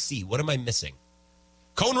need to see? What am I missing?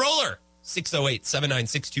 Cone Roller,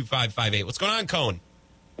 608-796-2558. What's going on, Cone?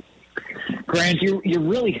 Grant, you're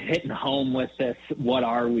really hitting home with this what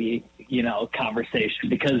are we, conversation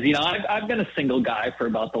because, I've been a single guy for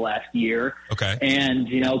about the last year. Okay. And,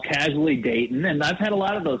 casually dating, and I've had a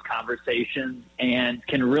lot of those conversations and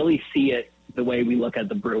can really see it the way we look at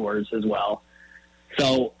the Brewers as well.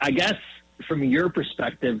 So I guess from your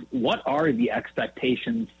perspective, what are the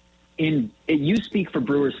expectations you speak for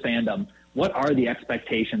Brewers fandom. What are the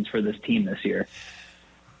expectations for this team this year?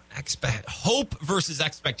 Hope versus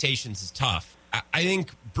expectations is tough. I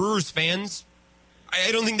think Brewers fans,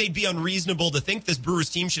 I don't think they'd be unreasonable to think this Brewers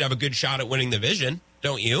team should have a good shot at winning the division.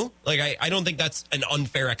 Don't you? I don't think that's an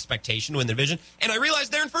unfair expectation to win the division. And I realize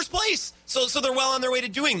they're in first place. So they're well on their way to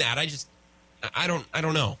doing that. I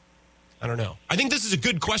don't know. I think this is a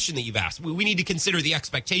good question that you've asked. We need to consider the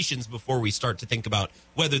expectations before we start to think about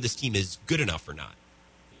whether this team is good enough or not.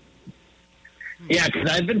 Yeah, because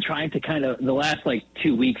I've been trying to the last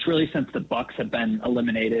 2 weeks, really since the Bucks have been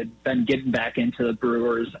eliminated, been getting back into the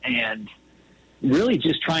Brewers and really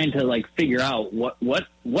just trying to figure out what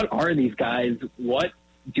are these guys? What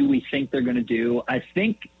do we think they're going to do? I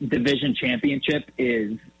think division championship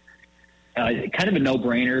is kind of a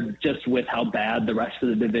no-brainer just with how bad the rest of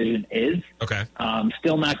the division is. Okay.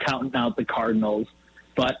 Still not counting out the Cardinals.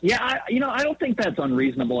 But, yeah, I don't think that's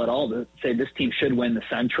unreasonable at all to say this team should win the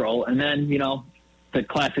Central. And then, the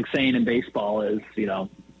classic saying in baseball is, you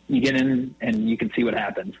get in and you can see what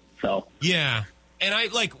happens. So yeah. And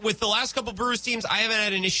with the last couple Brewers teams, I haven't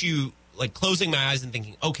had an issue closing my eyes and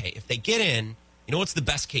thinking, okay, if they get in, what's the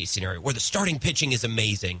best case scenario where the starting pitching is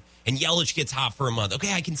amazing and Yelich gets hot for a month.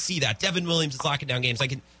 Okay, I can see that. Devin Williams is locking down games. I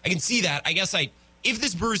can see that. I guess if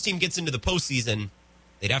this Brewers team gets into the postseason,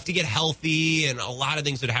 they'd have to get healthy and a lot of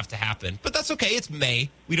things would have to happen. But that's okay. It's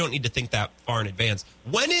May. We don't need to think that far in advance.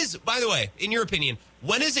 By the way, in your opinion,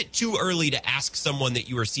 when is it too early to ask someone that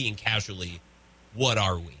you are seeing casually, what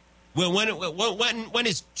are we? When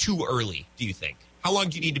is too early, do you think? How long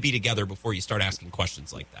do you need to be together before you start asking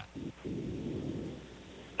questions like that?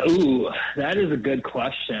 Ooh, that is a good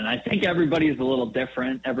question. I think everybody's a little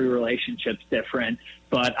different. Every relationship's different.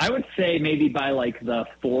 But I would say maybe by the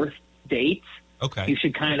fourth date, okay, you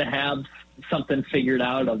should kind of have something figured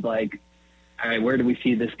out of all right, where do we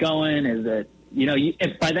see this going? Is it,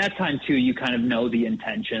 if by that time too, you kind of know the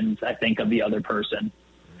intentions, I think, of the other person.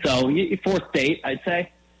 So fourth date, I'd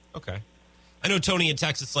say. Okay. I know Tony in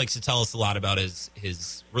Texas likes to tell us a lot about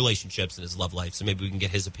his relationships and his love life, so maybe we can get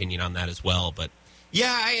his opinion on that as well. But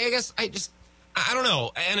yeah, I guess I don't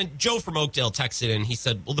know. And Joe from Oakdale texted and he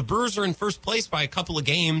said, well, the Brewers are in first place by a couple of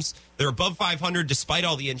games. They're above 500 despite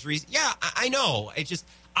all the injuries. Yeah, I know.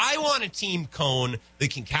 I want a team, Cone, that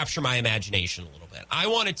can capture my imagination a little bit. I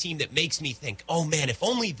want a team that makes me think, oh, man, if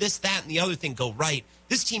only this, that, and the other thing go right,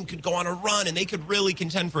 this team could go on a run and they could really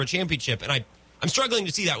contend for a championship. And I'm struggling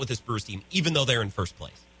to see that with this Brewers team, even though they're in first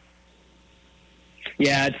place.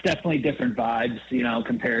 Yeah, it's definitely different vibes,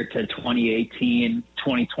 compared to 2018,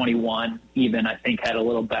 2021, even I think had a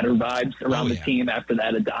little better vibes around the team after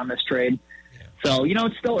that Adames trade. Yeah. So,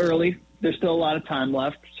 it's still early. There's still a lot of time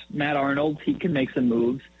left. Matt Arnold, he can make some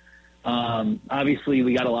moves. Obviously,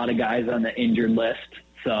 we got a lot of guys on the injured list,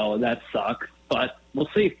 so that sucks. But we'll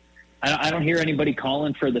see. I don't hear anybody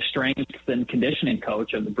calling for the strength and conditioning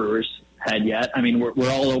coach of the Brewers head yet. I mean,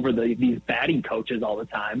 we're all over these batting coaches all the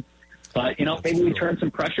time. But, maybe we turn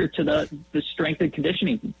some pressure to the strength and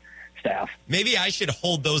conditioning staff. Maybe I should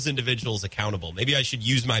hold those individuals accountable. Maybe I should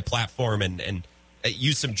use my platform and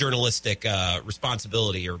use some journalistic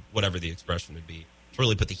responsibility or whatever the expression would be to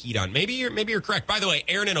really put the heat on. Maybe you're correct. By the way,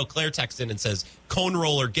 Aaron in Eau Claire texts in and says, Cone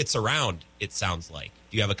Roller gets around, it sounds like.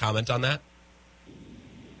 Do you have a comment on that?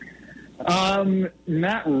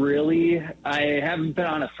 Not really. I haven't been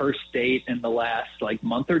on a first date in the last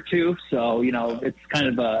month or two. So, it's kind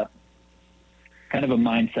of a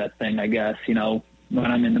mindset thing, I guess, when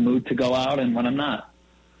I'm in the mood to go out and when I'm not.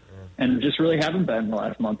 And just really haven't been in the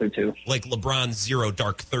last month or two. Like LeBron's 0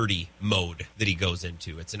 dark 30 mode that he goes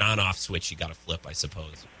into. It's an on-off switch you got to flip, I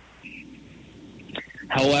suppose.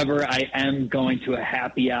 However, I am going to a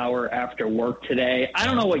happy hour after work today. I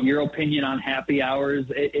don't know what your opinion on happy hours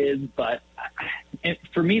is, but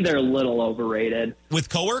for me, they're a little overrated. With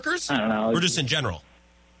coworkers? I don't know. Or just in general?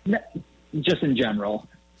 Just in general.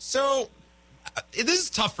 So this is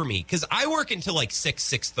tough for me because I work until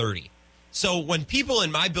 6:30. So when people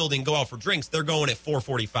in my building go out for drinks, they're going at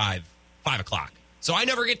 4:45, 5 o'clock. So I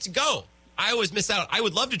never get to go. I always miss out. I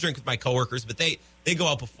would love to drink with my coworkers, but they go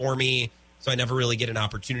out before me, so I never really get an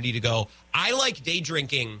opportunity to go. I like day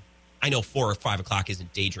drinking. I know 4 or 5 o'clock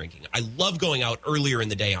isn't day drinking. I love going out earlier in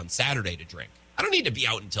the day on Saturday to drink. I don't need to be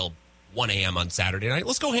out until 1 a.m. on Saturday night.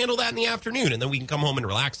 Let's go handle that in the afternoon, and then we can come home and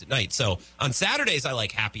relax at night. So on Saturdays, I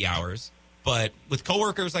like happy hours. But with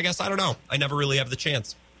coworkers, I guess, I don't know. I never really have the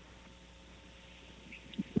chance.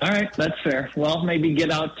 All right, that's fair. Well, maybe get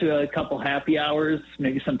out to a couple happy hours,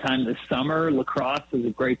 maybe sometime this summer. Lacrosse is a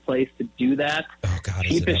great place to do that. Oh, God,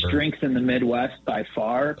 cheapest drinks in the Midwest by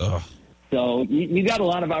far. Ugh. So you got a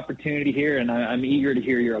lot of opportunity here, and I'm eager to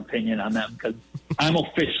hear your opinion on them because I'm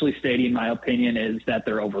officially stating my opinion is that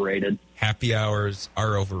they're overrated. Happy hours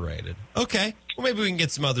are overrated. Okay. Well, maybe we can get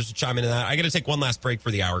some others to chime into that. I got to take one last break for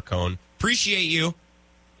the hour, Cone. Appreciate you.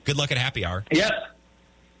 Good luck at happy hour. Yep.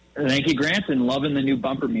 Thank you, Grant, and loving the new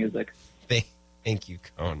bumper music. Thank you,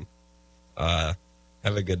 Cone. Have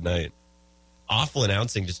a good night. Awful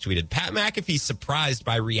Announcing just tweeted, Pat McAfee surprised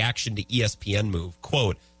by reaction to ESPN move.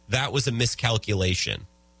 Quote, that was a miscalculation.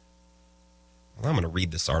 Well, I'm going to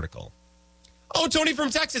read this article. Oh, Tony from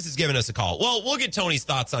Texas is giving us a call. Well, we'll get Tony's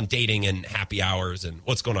thoughts on dating and happy hours and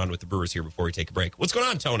what's going on with the Brewers here before we take a break. What's going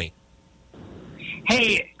on, Tony?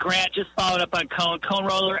 Hey, Grant, just following up on Cone. Cone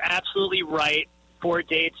Roller, absolutely right. 4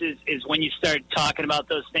 dates is when you start talking about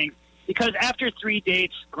those things. Because after 3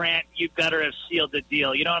 dates, Grant, you better have sealed the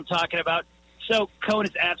deal. You know what I'm talking about? So Cone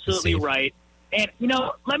is absolutely right. And,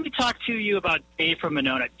 let me talk to you about Dave from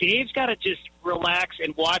Monona. Dave's got to just relax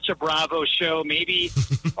and watch a Bravo show, maybe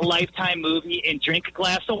a Lifetime movie, and drink a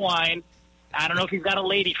glass of wine. I don't know if he's got a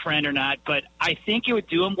lady friend or not, but I think it would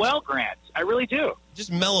do him well, Grant. I really do.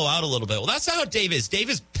 Just mellow out a little bit. Well, that's how Dave is. Dave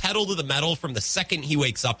is pedal to the metal from the second he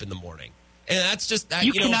wakes up in the morning. And that's just that.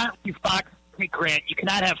 You cannot do Fox, Grant. You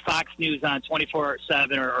cannot have Fox News on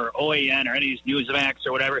 24/7 or OAN or any of these Newsmax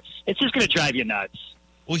or whatever. It's just going to drive you nuts.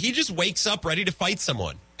 Well, he just wakes up ready to fight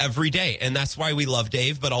someone every day, and that's why we love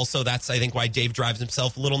Dave. But also, that's I think why Dave drives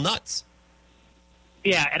himself a little nuts.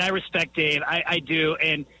 Yeah, and I respect Dave. I do,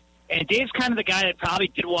 and Dave's kind of the guy that probably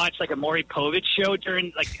did watch like a Maury Povich show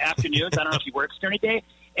during like afternoons. I don't know if he works during the day.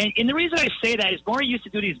 And the reason I say that is Maury used to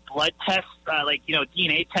do these blood tests,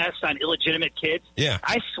 DNA tests on illegitimate kids. Yeah.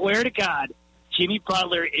 I swear to God, Jimmy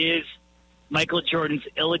Butler is Michael Jordan's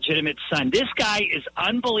illegitimate son. This guy is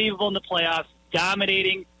unbelievable in the playoffs,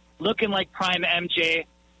 dominating, looking like prime MJ.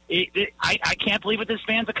 I can't believe what this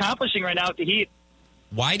man's accomplishing right now with the Heat.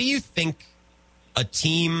 Why do you think a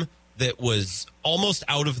team that was almost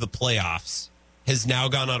out of the playoffs has now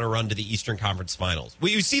gone on a run to the Eastern Conference Finals?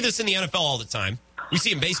 We see this in the NFL all the time. We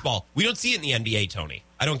see it in baseball. We don't see it in the NBA, Tony.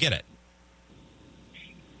 I don't get it.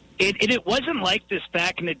 It wasn't like this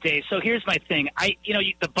back in the day. So here's my thing.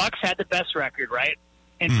 The Bucks had the best record, right?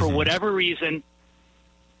 And for whatever reason,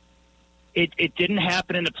 it didn't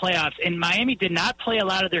happen in the playoffs. And Miami did not play a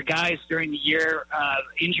lot of their guys during the year,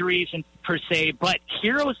 injuries and per se. But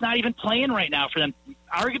Hero's not even playing right now for them.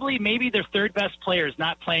 Arguably, maybe their third best player is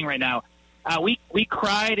not playing right now. We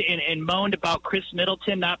cried and moaned about Chris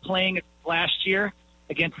Middleton not playing last year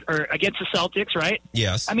against the Celtics, right?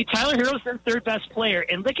 Yes. I mean, Tyler Herro's their third best player,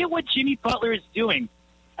 and look at what Jimmy Butler is doing.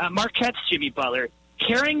 Marquette's Jimmy Butler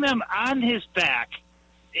carrying them on his back.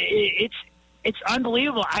 It's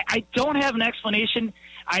unbelievable. I don't have an explanation.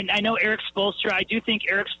 I know Eric Spoelstra. I do think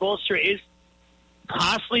Eric Spoelstra is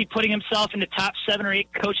possibly putting himself in the top 7 or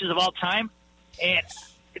 8 coaches of all time, and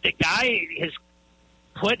the guy is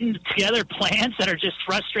putting together plans that are just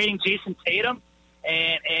frustrating Jason Tatum,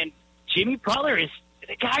 and Jimmy Butler is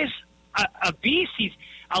the guy's a beast. He's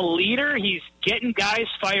a leader. He's getting guys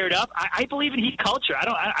fired up. I believe in Heat culture.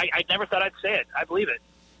 I never thought I'd say it. I believe it.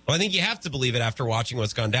 Well, I think you have to believe it after watching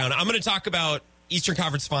what's gone down. I'm going to talk about Eastern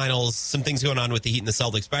Conference Finals, some things going on with the Heat and the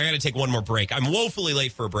Celtics, but I got to take one more break. I'm woefully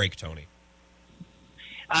late for a break, Tony.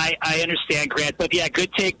 I understand, Grant, but yeah,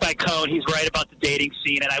 good take by Cone. He's right about the dating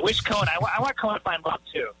scene, and I wish Cone. I want Cone to find love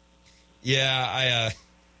too. Yeah,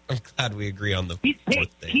 I'm glad we agree on the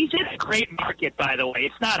fourth date. He's in a great market, by the way.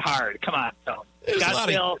 It's not hard. Come on, Cone.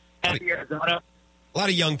 Scottsdale, Arizona. A lot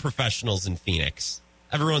of young professionals in Phoenix.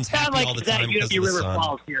 Everyone's happy all the time because of the River sun.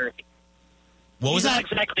 Falls here. What was He's that?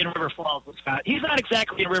 not exactly in River Falls, Wisconsin. He's not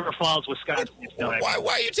exactly in River Falls, Wisconsin. Why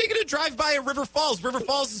are you taking a drive by at River Falls? River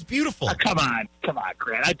Falls is beautiful. Come on,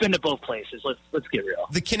 Grant. I've been to both places. Let's get real.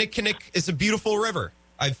 The Kinnickinnic is a beautiful river.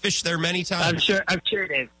 I've fished there many times. I'm sure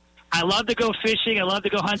it is. I love to go fishing. I love to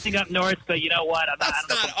go hunting up north, but you know what? I'm That's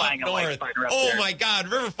not up north. Oh my God,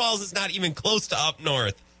 River Falls is not even close to up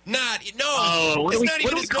north. It's not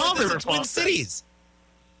even as north as the Twin Cities.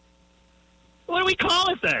 What do we call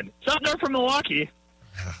it then? It's up north from Milwaukee.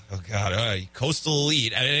 Oh, God. Coastal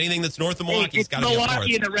elite. Anything that's north of Milwaukee's got to be up north. It's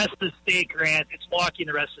Milwaukee and the rest of the state, Grant. It's Milwaukee and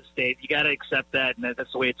the rest of the state. You got to accept that, and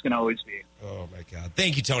that's the way it's going to always be. Oh, my God.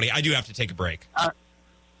 Thank you, Tony. I do have to take a break. All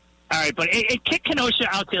right, but kick Kenosha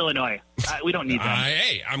out to Illinois. We don't need that.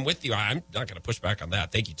 Hey, I'm with you. I'm not going to push back on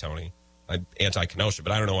that. Thank you, Tony. I'm anti-Kenosha,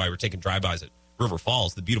 but I don't know why we're taking drive-bys at River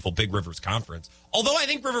Falls, the beautiful Big Rivers Conference. Although I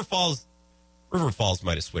think River Falls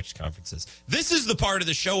might have switched conferences. This is the part of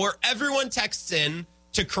the show where everyone texts in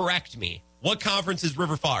to correct me. What conference is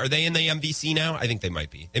River Falls? Are they in the MVC now? I think they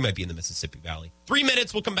might be. They might be in the Mississippi Valley. 3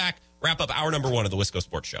 minutes. We'll come back, wrap up hour number 1 of the Wisco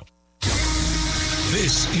Sports Show.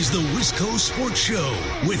 This is the Wisco Sports Show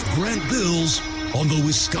with Grant Bills on the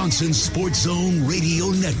Wisconsin Sports Zone Radio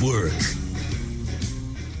Network.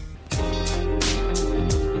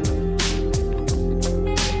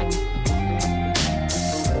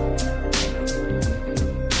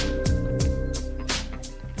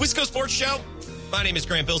 Wisco Sports Show. My name is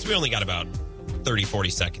Grant Bills. We only got about 30, 40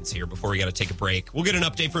 seconds here before we got to take a break. We'll get an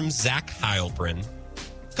update from Zach Heilprin.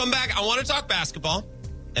 Come back. I want to talk basketball,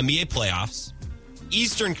 NBA playoffs,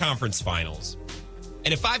 Eastern Conference Finals.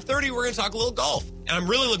 And at 5:30, we're going to talk a little golf. And I'm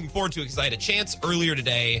really looking forward to it because I had a chance earlier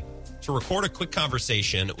today to record a quick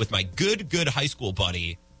conversation with my good high school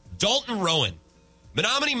buddy, Dalton Rowan.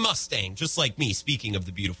 Menominee Mustang, just like me, speaking of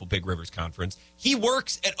the beautiful Big Rivers Conference. He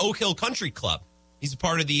works at Oak Hill Country Club. He's a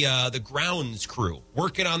part of the grounds crew,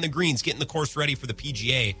 working on the greens, getting the course ready for the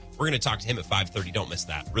PGA. We're going to talk to him at 5:30. Don't miss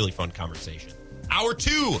that. Really fun conversation. Hour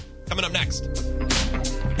 2 coming up next.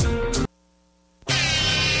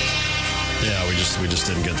 Yeah, we just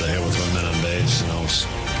didn't get the hit with 1 minute on base.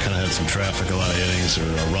 Kind of had some traffic, a lot of innings, or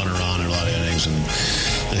a runner on, or a lot of innings, and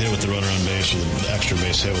the hit with the runner on base, or the extra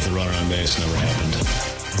base hit with the runner on base never happened.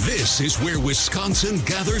 This is where Wisconsin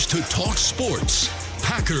gathers to talk sports.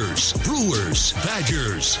 Packers, Brewers,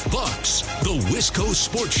 Badgers, Bucks. The Wisco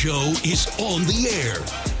Sports Show is on the air.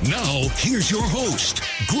 Now, here's your host,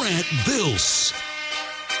 Grant Bills.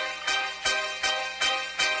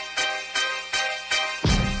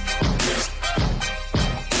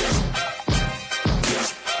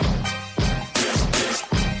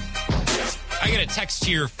 I get a text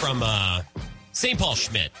here from St. Paul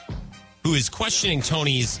Schmidt, who is questioning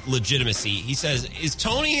Tony's legitimacy. He says, is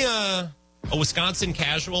Tony a Wisconsin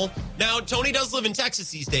casual? Now, Tony does live in Texas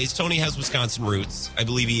these days. Tony has Wisconsin roots. I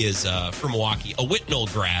believe he is from Milwaukee, a Whitnall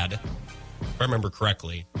grad, if I remember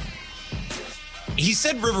correctly. He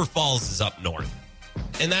said River Falls is up north,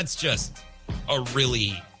 and that's just a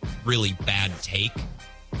really, really bad take.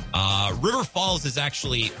 River Falls is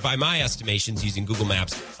actually, by my estimations using Google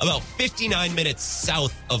Maps, about 59 minutes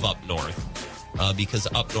south of up north, because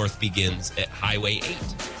up north begins at Highway 8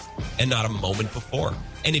 and not a moment before.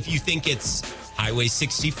 And if you think it's Highway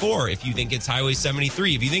 64, if you think it's Highway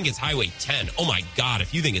 73, if you think it's Highway 10, oh my God,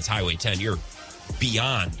 if you think it's Highway 10, you're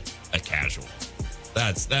beyond a casual.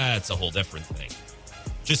 That's a whole different thing.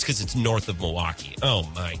 Just because it's north of Milwaukee. Oh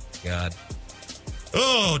my God.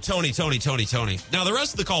 Oh, Tony. Now, the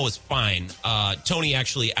rest of the call was fine. Tony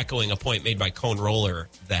actually echoing a point made by Cone Roller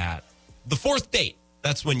that the fourth date,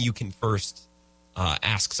 that's when you can first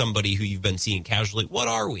ask somebody who you've been seeing casually, what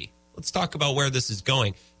are we? Let's talk about where this is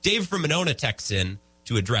going. Dave from Monona texts in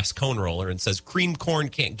to address Cone Roller and says Cream Corn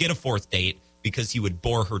can't get a fourth date because he would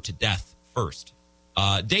bore her to death first.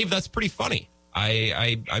 Dave, that's pretty funny.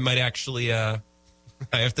 I might actually I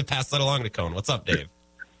have to pass that along to Cone. What's up, Dave?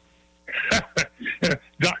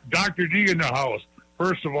 Dr. D in the house.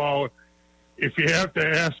 First of all, if you have to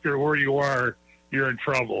ask her where you are, you're in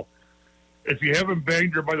trouble. If you haven't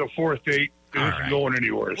banged her by the fourth date, it isn't going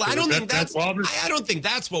anywhere. Well, so I don't think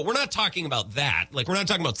that's what we're not talking about. That like we're not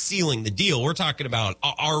talking about sealing the deal. We're talking about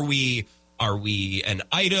are we an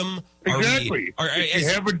item? Exactly. If you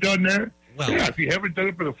haven't done that, if you haven't done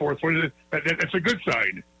it for the fourth one, that's a good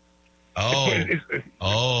sign.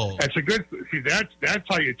 That's a good. See, that's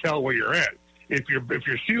how you tell where you're at. If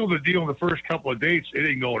you're sealing the deal in the first couple of dates, it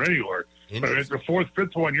ain't going anywhere. But at the fourth,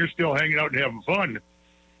 fifth one, you're still hanging out and having fun.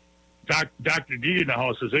 Dr. D in the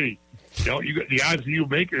house says, hey, the odds of you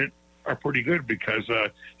making it are pretty good because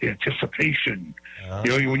the anticipation.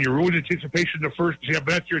 When you ruin anticipation the first, but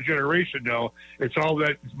that's your generation now. It's all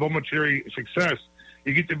that momentary success.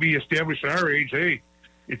 You get to be established at our age. Hey,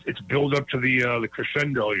 it's build up to the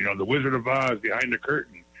crescendo. The Wizard of Oz behind the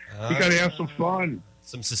curtain. You got to have some fun,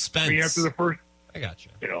 some suspense. I mean, after the first, I got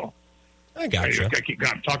you. I keep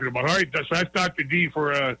talking about. All right, so that's Dr. D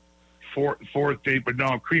for a fourth date, but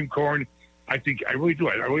no, Cream Corn. I really do.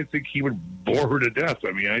 I really think he would bore her to death.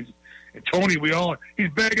 I mean, and Tony, he's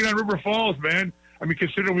bagging on River Falls, man. I mean,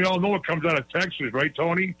 considering we all know it comes out of Texas, right,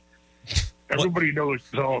 Tony? Everybody knows.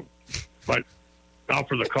 So, but Now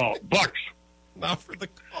for the call. Bucks. Now for the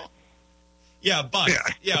call. Yeah, Bucks.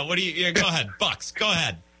 Yeah, what do you... Yeah, go ahead. Bucks, go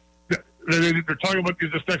ahead. They're talking about this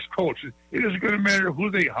next coach. It isn't going to matter who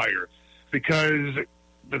they hire because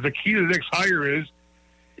the key to the next hire is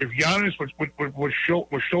if Giannis would show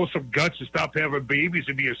some guts and stop having babies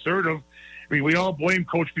and be assertive. I mean, we all blame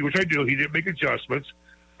Coach B, which I do. He didn't make adjustments.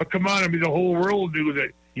 But come on, I mean, the whole world knew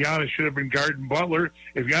that Giannis should have been guarding Butler.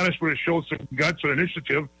 If Giannis would have showed some guts and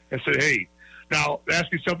initiative and said, hey, now ask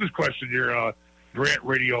yourself this question here, Grant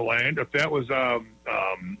Radio Land. If that was, oh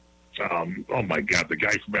my God, the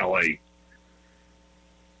guy from L.A.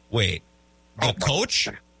 Wait, the coach?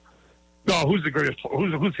 No, who's the greatest?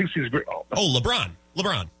 Who thinks he's great? Oh, LeBron.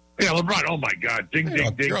 Yeah, LeBron. Oh my God, ding.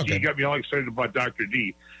 Okay. You got me all excited about Dr.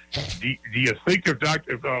 D. Do you think if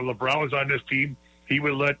LeBron was on this team, he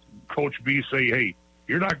would let Coach B say, "Hey,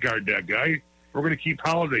 you're not guarding that guy. We're going to keep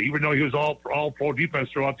Holiday," even though he was all pro defense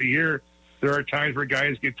throughout the year. There are times where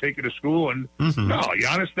guys get taken to school, and no,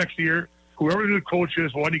 Giannis next year, whoever the coach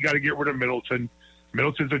is, one, you got to get rid of Middleton.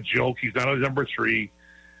 Middleton's a joke. He's not a number 3.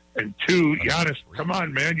 And 2, Giannis, come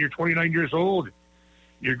on, man, you're 29 years old.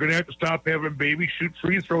 You're going to have to stop having babies, shoot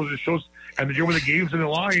free throws, and then when the game's in the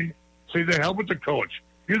line, say the hell with the coach.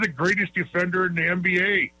 You're the greatest defender in the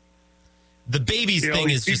NBA. The babies thing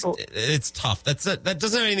is it's tough. That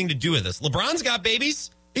doesn't have anything to do with this. LeBron's got babies.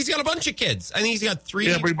 He's got a bunch of kids. I think he's got 3.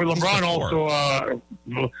 Yeah, but LeBron also,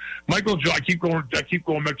 Michael Jordan, I keep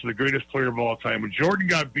going back to the greatest player of all time. When Jordan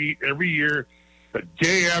got beat every year, the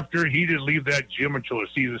day after, he didn't leave that gym until the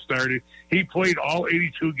season started. He played all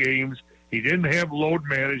 82 games. He didn't have load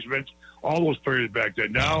management. All those players back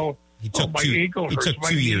then. Now, my ankle hurts. He took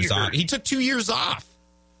 2 years off. He took 2 years off.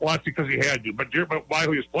 Well, that's because he had to. But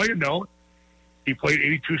while he was playing, no, he played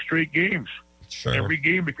 82 straight games. Sure. Every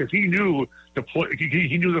game because he knew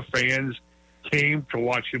he knew the fans came to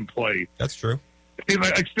watch him play. That's true.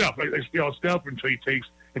 Like Steph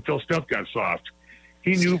until Steph got soft.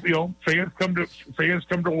 He knew, fans come to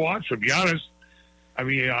watch him. Giannis, I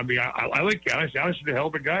like Giannis. Giannis is a hell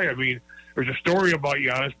of a guy. I mean, there's a story about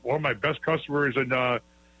Giannis. One of my best customers in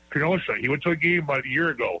Kenosha. He went to a game about a year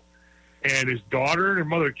ago, and his daughter and her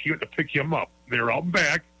mother came to pick him up. They were out and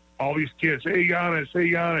back. All these kids, hey Giannis.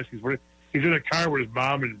 He's in a car with his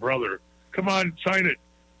mom and brother. Come on, sign it.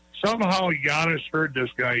 Somehow Giannis heard this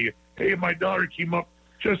guy. Hey, my daughter came up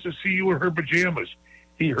just to see you in her pajamas.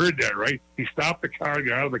 He heard that, right? He stopped the car,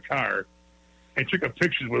 got out of the car, and took a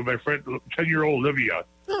picture with my friend, 10-year-old Olivia.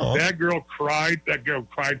 Oh. That girl cried. That girl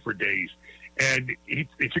cried for days. And he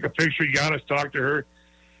took a picture. Giannis talked to her.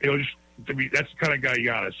 That's the kind of guy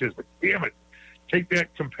Giannis is. But damn it, take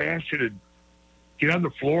that compassion and get on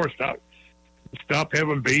the floor. Stop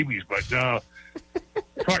having babies. But as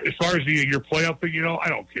far as your playoff thing, I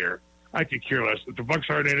don't care. I could care less. If the Bucks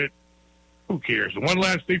aren't in it, who cares? One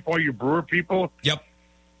last thing for all you Brewer people. Yep.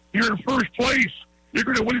 You're in first place. You're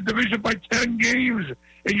going to win the division by 10 games,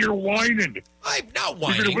 and you're whining. I'm not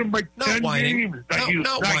whining. You're going to win by 10 games.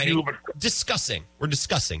 Not whining. Discussing. We're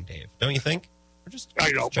discussing, Dave. Don't you think?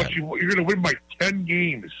 I know, but you're going to win by 10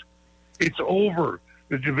 games. It's over.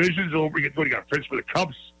 The division's over. You got Pittsburgh. The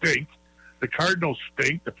Cubs stink. The Cardinals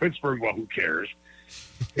stink. The Pittsburgh, well, who cares?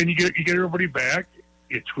 And you get everybody back.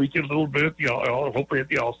 You tweak it a little bit. Hopefully at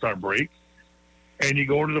the All-Star break, and you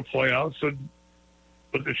go into the playoffs. And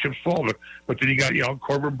but the chips fall. But then you got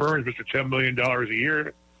Corbin Burns, Mr. $10 million a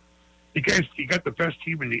year. You got the best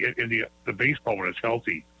team in the baseball when it's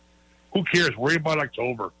healthy. Who cares? Worry about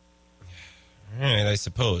October. All right, I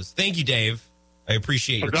suppose. Thank you, Dave. I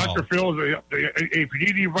appreciate your call. Dr. Phil, if you need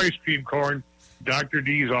any ice cream corn, Dr.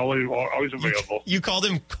 D is always available. You called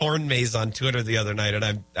him Corn Maze on Twitter the other night, and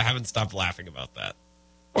I haven't stopped laughing about that.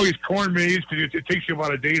 Oh, he's Corn Maze because it takes you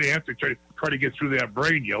about a day and a half to try to get through that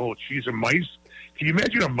brain. Cheese and mice. Can you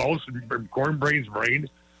imagine a mouse in Corn Brain's brain?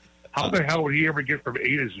 How the hell would he ever get from A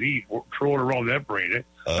to Z trolling around that brain?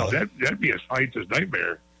 That'd be a scientist's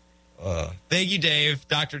nightmare. Thank you, Dave.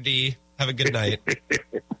 Dr. D. Have a good night.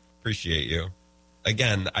 Appreciate you.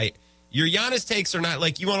 Again, your Giannis takes are not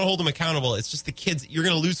like you want to hold them accountable. It's just the kids. You're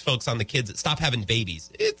going to lose folks on the kids that stop having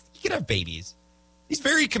babies. You can have babies. He's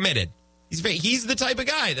very committed. He's the type of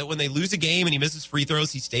guy that when they lose a game and he misses free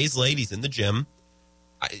throws, he stays late. He's in the gym.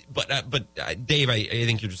 But Dave, I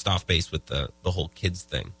think you're just off base with the whole kids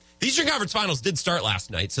thing. The Eastern Conference Finals did start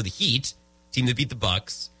last night. So the Heat, team that beat the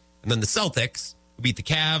Bucks, and then the Celtics, who beat the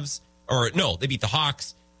Cavs, they beat the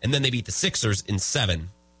Hawks, and then they beat the Sixers in 7.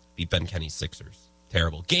 Beat Ben Kenny's Sixers.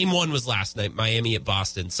 Terrible. Game 1 was last night. Miami at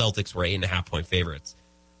Boston. Celtics were 8.5-point favorites.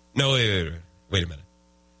 No, wait a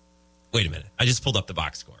minute. I just pulled up the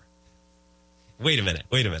box score. Wait a minute.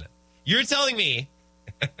 You're telling me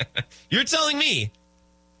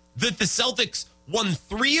that the Celtics won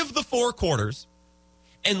 3 of the 4 quarters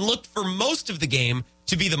and looked for most of the game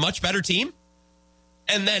to be the much better team.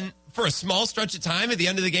 And then for a small stretch of time at the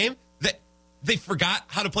end of the game, that they forgot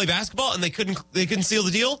how to play basketball and they couldn't seal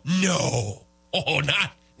the deal? No.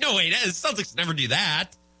 No way. The Celtics never do that.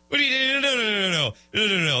 What do you do?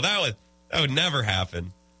 No. That would never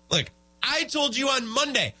happen. Look, I told you on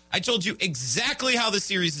Monday, I told you exactly how the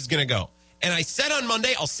series is going to go. And I said on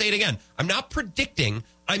Monday, I'll say it again. I'm not predicting.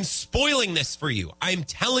 I'm spoiling this for you. I'm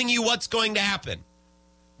telling you what's going to happen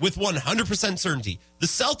with 100% certainty. The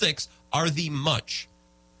Celtics are the much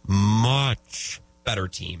better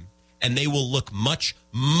team. And they will look much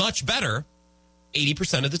better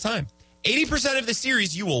 80% of the time. 80% of the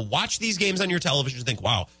series, you will watch these games on your television and think,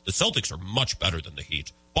 wow, the Celtics are much better than the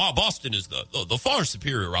Heat. Boston is the far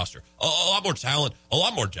superior roster. A lot more talent, a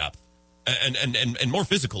lot more depth, and more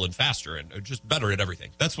physical and faster and just better at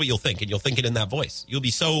everything. That's what you'll think, and you'll think it in that voice. You'll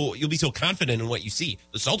be so confident in what you see.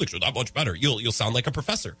 The Celtics are that much better. You'll sound like a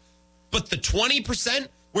professor. But the 20%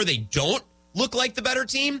 where they don't look like the better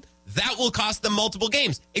team, that will cost them multiple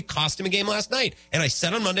games. It cost him a game last night. And I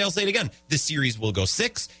said on Monday, I'll say it again. This series will go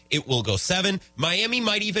 6. It will go 7. Miami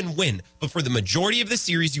might even win. But for the majority of the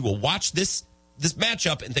series, you will watch this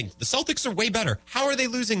matchup and think, the Celtics are way better. How are they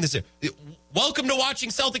losing this? Welcome to watching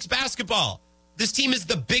Celtics basketball. This team is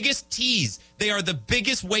the biggest tease. They are the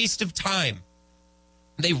biggest waste of time.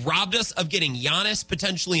 They robbed us of getting Giannis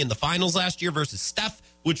potentially in the finals last year versus Steph,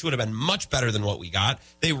 which would have been much better than what we got.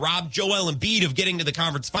 They robbed Joel Embiid of getting to the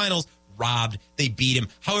conference finals. Robbed. They beat him.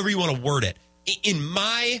 However you want to word it. In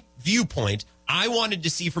my viewpoint, I wanted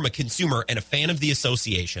to see from a consumer and a fan of the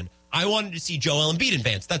association, I wanted to see Joel Embiid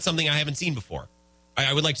advance. That's something I haven't seen before.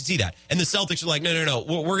 I would like to see that. And the Celtics are like, no.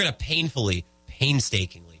 We're going to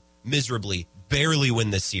painstakingly, miserably, barely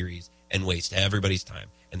win this series and waste everybody's time.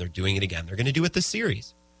 And they're doing it again. They're going to do it this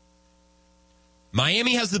series.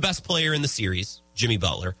 Miami has the best player in the series, Jimmy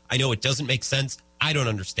Butler. I know it doesn't make sense. I don't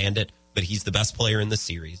understand it, but he's the best player in the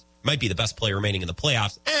series. Might be the best player remaining in the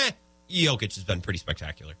playoffs. Jokic has been pretty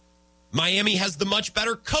spectacular. Miami has the much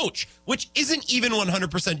better coach, which isn't even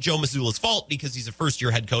 100% Joe Mazzulla's fault because he's a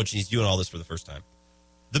first-year head coach and he's doing all this for the first time.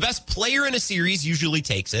 The best player in a series usually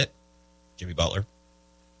takes it, Jimmy Butler.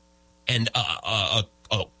 And a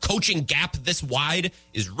coaching gap this wide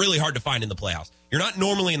is really hard to find in the playoffs. You're not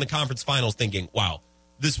normally in the conference finals thinking, wow,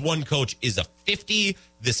 this one coach is a 50,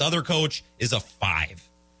 this other coach is a 5.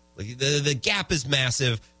 Like, the gap is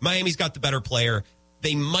massive. Miami's got the better player.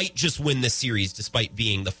 They might just win this series despite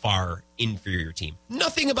being the far inferior team.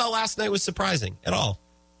 Nothing about last night was surprising at all.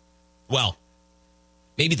 Well,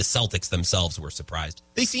 maybe the Celtics themselves were surprised.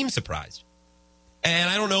 They seemed surprised. And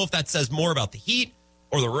I don't know if that says more about the Heat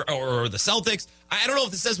or the Celtics. I don't know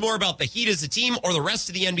if this says more about the Heat as a team or the rest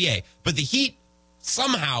of the NBA. But the Heat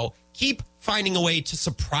somehow keep finding a way to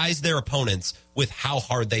surprise their opponents with how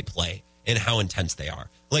hard they play and how intense they are.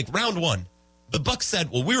 Like round 1, the Bucks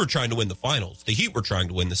said, well, we were trying to win the finals. The Heat were trying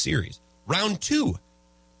to win the series. Round 2,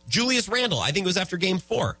 Julius Randle, I think it was after game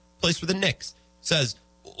 4, plays for the Knicks, says,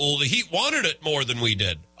 well, the Heat wanted it more than we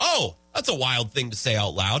did. Oh, that's a wild thing to say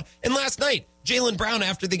out loud. And last night, Jaylen Brown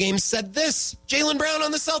after the game said this. Jaylen Brown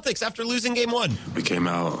on the Celtics after losing game 1. We came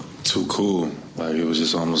out too cool. Like, it was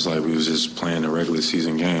just almost like we was just playing a regular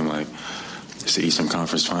season game. Like, it's the Eastern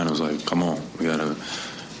Conference Finals. Like, come on. We got to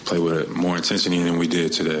play with more intensity than we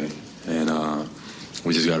did today. And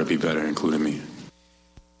we just got to be better, including me.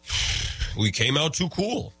 We came out too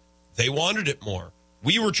cool. They wanted it more.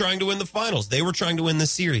 We were trying to win the finals. They were trying to win the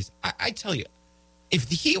series. I tell you, if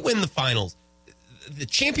the Heat win the finals, the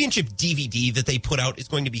championship DVD that they put out is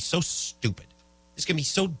going to be so stupid. It's going to be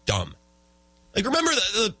so dumb. Like, remember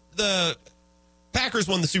the Packers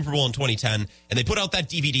won the Super Bowl in 2010, and they put out that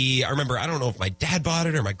DVD. I remember, I don't know if my dad bought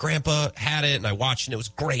it or my grandpa had it, and I watched it, and it was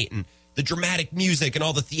great. And the dramatic music and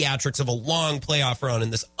all the theatrics of a long playoff run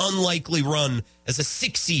and this unlikely run as a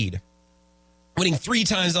 6 seed, winning 3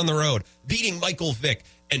 times on the road, beating Michael Vick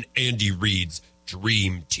and Andy Reid's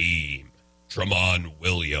dream team. Tramon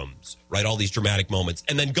Williams, right? All these dramatic moments.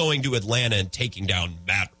 And then going to Atlanta and taking down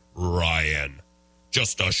Matt Ryan.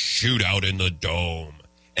 Just a shootout in the dome.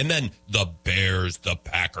 And then the Bears, the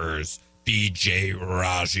Packers, B.J.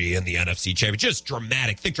 Raji in the NFC Championship. Just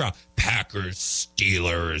dramatic. Thick draw. Packers,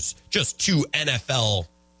 Steelers. Just 2 NFL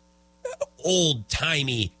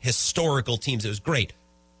old-timey historical teams. It was great.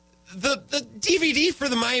 The DVD for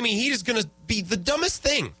the Miami Heat is going to be the dumbest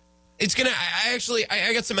thing. It's going to,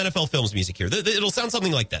 I got some NFL Films music here. It'll sound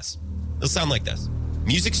something like this. It'll sound like this.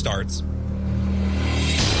 Music starts.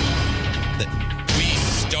 We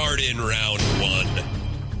start in round 1.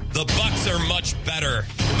 The Bucks are much better,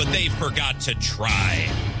 but they forgot to try.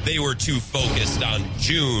 they were too focused on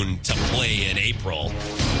June to play in April.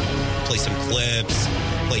 Play some clips,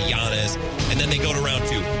 play Giannis, and then they go to round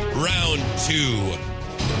two. Round two,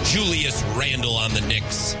 Julius Randle on the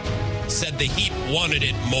Knicks said the Heat wanted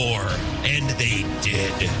it more, and they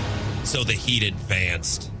did. So the Heat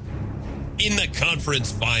advanced. In the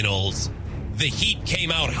conference finals, the Heat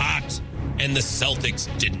came out hot, and the Celtics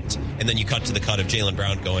didn't. And then you cut to the cut of Jaylen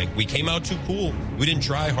Brown going, we came out too cool. We didn't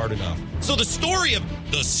try hard enough. So the story of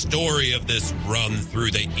this run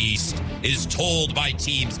through the East is told by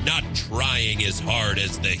teams not trying as hard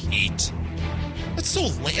as the Heat. That's so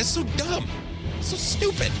dumb. So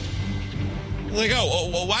stupid. Like,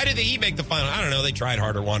 well, why did the Heat make the final? I don't know. They tried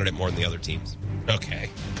harder, wanted it more than the other teams. Okay.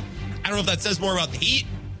 I don't know if that says more about the Heat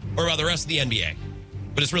or about the rest of the NBA,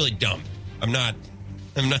 but it's really dumb. I'm not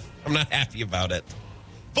happy about it.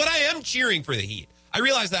 But I am cheering for the Heat. I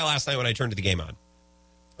realized that last night when I turned the game on.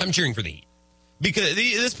 I'm cheering for the Heat because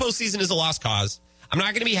this postseason is a lost cause. I'm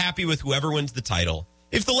not going to be happy with whoever wins the title.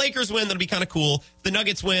 If the Lakers win, that'll be kind of cool. If the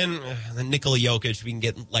Nuggets win, then Nikola Jokic, we can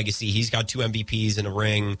get legacy. He's got 2 MVPs in a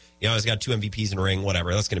ring. He's got 2 MVPs in a ring,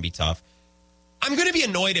 whatever. That's going to be tough. I'm going to be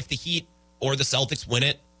annoyed if the Heat or the Celtics win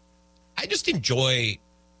it. I just enjoy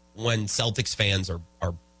when Celtics fans are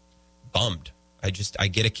bummed. I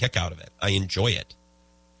get a kick out of it. I enjoy it.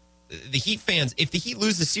 The Heat fans, if the Heat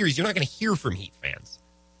lose the series, you're not going to hear from Heat fans.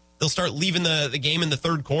 They'll start leaving the game in the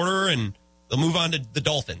third quarter, and they'll move on to the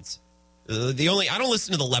Dolphins. I don't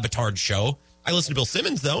listen to the Levitard show. I listen to Bill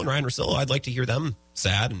Simmons, though, and Ryan Russillo. I'd like to hear them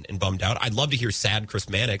sad and bummed out. I'd love to hear sad Chris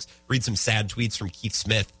Mannix read some sad tweets from Keith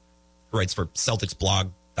Smith, who writes for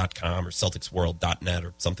CelticsBlog.com or CelticsWorld.net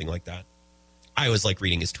or something like that. I always like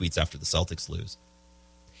reading his tweets after the Celtics lose.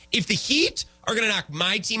 If the Heat are going to knock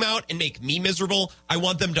my team out and make me miserable, I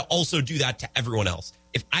want them to also do that to everyone else.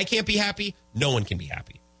 If I can't be happy, no one can be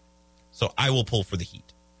happy. So I will pull for the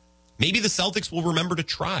Heat. Maybe the Celtics will remember to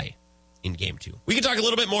try in game 2. We can talk a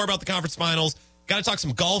little bit more about the conference finals. Got to talk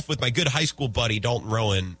some golf with my good high school buddy, Dalton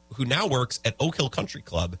Rowan, who now works at Oak Hill Country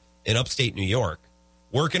Club in upstate New York.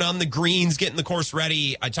 Working on the greens, getting the course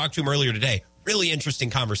ready. I talked to him earlier today. Really interesting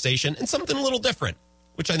conversation and something a little different,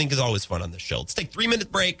 which I think is always fun on this show. Let's take a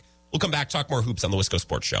 3-minute break. We'll come back, talk more hoops on the Wisco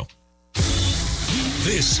Sports Show.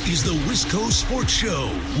 This is the Wisco Sports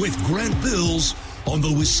Show with Grant Bills on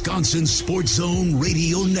the Wisconsin Sports Zone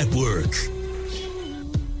Radio Network.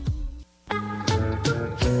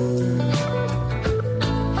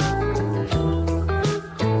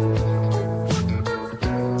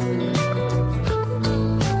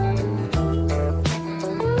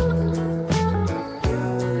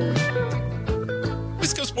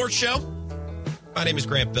 Wisco Sports Show. My name is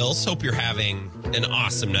Grant Bills. Hope you're having an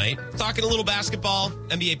awesome night. Talking a little basketball,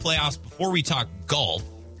 NBA playoffs before we talk golf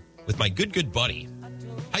with my good buddy,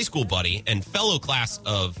 high school buddy, and fellow class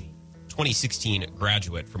of 2016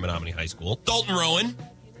 graduate from Menominee High School, Dalton Rowan.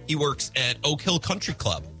 He works at Oak Hill Country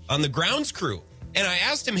Club on the grounds crew. And I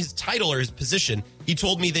asked him his title or his position. He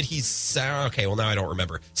told me that he's, now I don't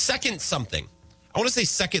remember. Second something. I want to say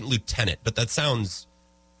second lieutenant, but that sounds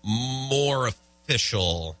more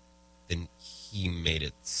official than he made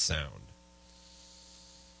it sound.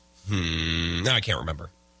 Now I can't remember.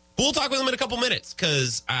 But we'll talk with him in a couple minutes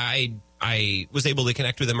because I was able to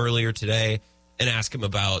connect with him earlier today and ask him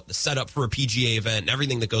about the setup for a PGA event and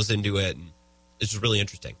everything that goes into it. And it's just really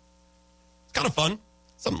interesting. It's kind of fun.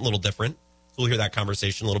 Something a little different. So we'll hear that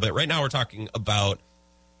conversation a little bit. Right now we're talking about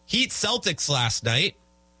Heat Celtics last night.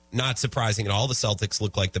 Not surprising at all. The Celtics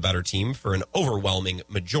looked like the better team for an overwhelming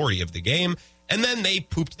majority of the game. And then they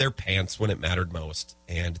pooped their pants when it mattered most.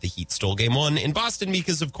 And the Heat stole game 1 in Boston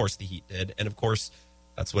because, of course, the Heat did. And, of course,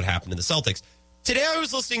 that's what happened to the Celtics. Today I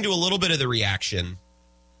was listening to a little bit of the reaction,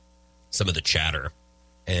 some of the chatter.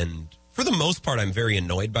 And for the most part, I'm very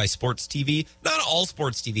annoyed by sports TV. Not all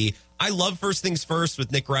sports TV. I love First Things First with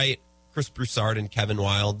Nick Wright, Chris Broussard, and Kevin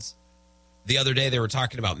Wildes. The other day, they were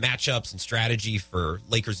talking about matchups and strategy for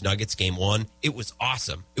Lakers-Nuggets game 1. It was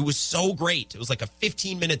awesome. It was so great. It was like a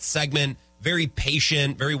 15-minute segment, very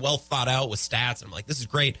patient, very well thought out with stats. And I'm like, this is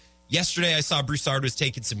great. Yesterday, I saw Broussard was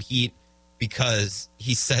taking some heat because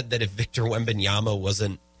he said that if Victor Wembanyama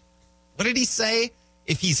wasn't, what did he say?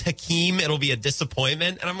 If he's Hakeem, it'll be a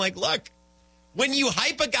disappointment. And I'm like, look, when you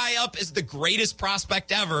hype a guy up as the greatest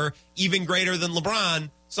prospect ever, even greater than LeBron,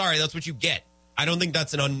 sorry, that's what you get. I don't think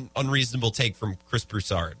that's an unreasonable take from Chris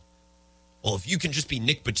Broussard. Well, if you can just be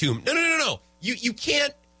Nick Batum. No. You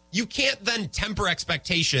can't then temper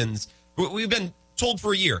expectations. We've been told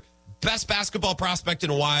for a year, best basketball prospect in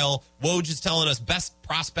a while. Woj is telling us best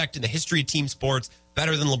prospect in the history of team sports,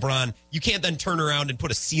 better than LeBron. You can't then turn around and put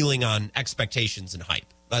a ceiling on expectations and hype.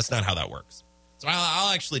 That's not how that works. So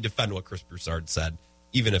I'll actually defend what Chris Broussard said,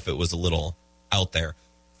 even if it was a little out there.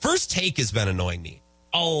 First Take has been annoying me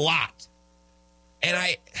a lot. And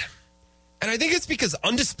I think it's because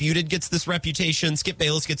Undisputed gets this reputation. Skip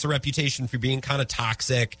Bayless gets a reputation for being kind of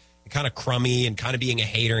toxic and kind of crummy and kind of being a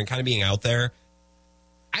hater and kind of being out there.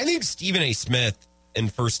 I think Stephen A. Smith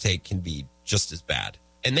and First Take can be just as bad.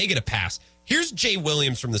 And they get a pass. Here's Jay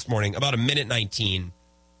Williams from this morning, about 1:19,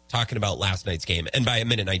 talking about last night's game. And by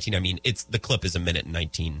 1:19, I mean the clip is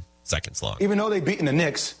 1:19 long. Even though they've beaten the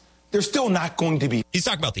Knicks, they're still not going to be. He's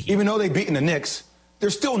talking about the Heat. Even though they've beaten the Knicks, they're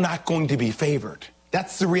still not going to be favored.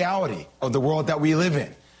 That's the reality of the world that we live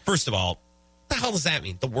in. First of all, what the hell does that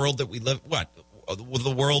mean? The world that we live, what?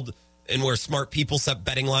 The world in where smart people set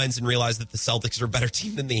betting lines and realize that the Celtics are a better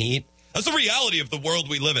team than the Heat? That's the reality of the world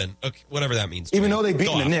we live in. Okay, whatever that means. Even though they've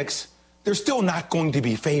beaten the Knicks, they're still not going to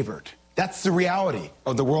be favored. That's the reality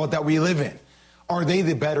of the world that we live in. Are they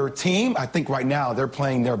the better team? I think right now they're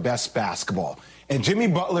playing their best basketball. And Jimmy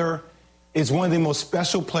Butler is one of the most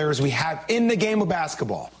special players we have in the game of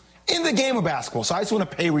basketball. In the game of basketball. So I just want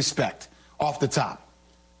to pay respect off the top.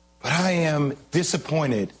 But I am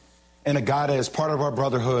disappointed in a guy that is part of our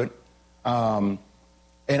brotherhood. And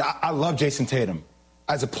I love Jason Tatum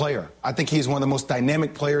as a player. I think he's one of the most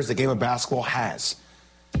dynamic players the game of basketball has.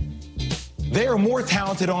 They are more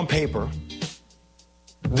talented on paper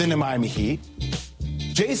than the Miami Heat.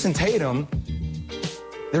 Jason Tatum,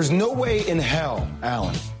 there's no way in hell,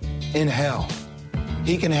 Allen, in hell,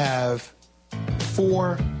 he can have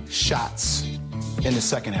 4 shots in the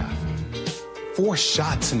second half. 4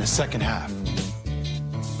 shots in the second half.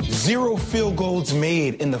 0 field goals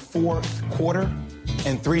made in the fourth quarter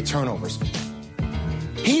and 3 turnovers.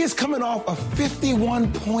 He is coming off a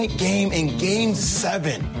 51-point game in Game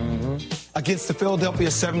 7 against the Philadelphia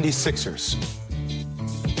 76ers.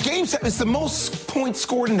 Game 7 is the most points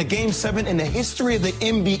scored in the Game 7 in the history of the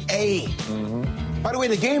NBA. By the way,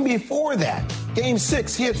 the game before that, Game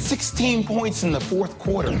 6, he had 16 points in the fourth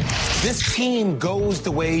quarter. This team goes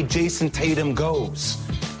the way Jason Tatum goes.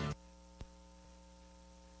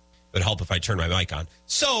 It would help if I turn my mic on.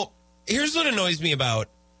 So here's what annoys me about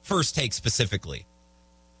First Take specifically.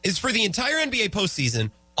 Is for the entire NBA postseason,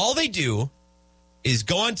 all they do is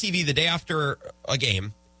go on TV the day after a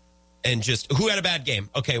game and just, who had a bad game?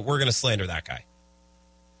 Okay, we're going to slander that guy.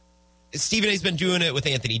 Stephen A's been doing it with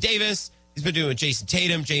Anthony Davis. He's been doing it with Jason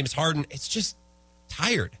Tatum, James Harden. It's just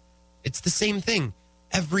tired. It's the same thing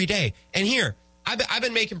every day. And here, I've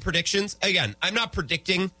been making predictions. Again, I'm not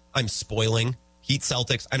predicting. I'm spoiling. Heat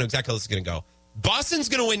Celtics. I know exactly how this is going to go. Boston's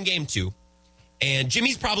going to win Game 2. And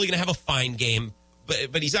Jimmy's probably going to have a fine game.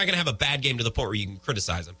 But he's not going to have a bad game to the point where you can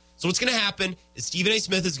criticize him. So what's going to happen is Stephen A.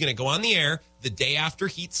 Smith is going to go on the air the day after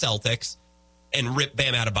Heat Celtics and rip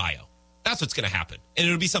Bam Adebayo. That's what's going to happen. And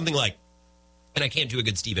it'll be something like, and I can't do a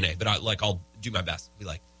good Stephen A., but I'll do my best. Be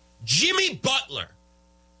like, Jimmy Butler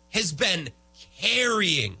has been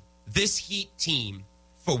carrying this Heat team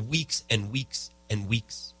for weeks and weeks and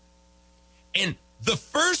weeks. And the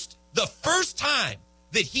first time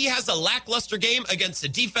that he has a lackluster game against a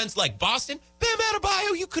defense like Boston, Bam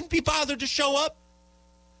Adebayo, you couldn't be bothered to show up.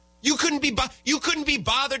 You couldn't be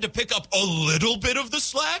bothered to pick up a little bit of the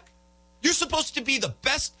slack. You're supposed to be the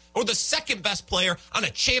best or the second best player on a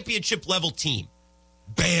championship level team.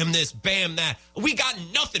 Bam this, bam that. We got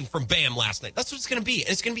nothing from Bam last night. That's what it's going to be.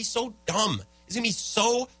 And it's going to be so dumb. It's going to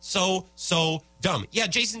be so dumb. Yeah,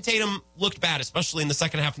 Jason Tatum looked bad, especially in the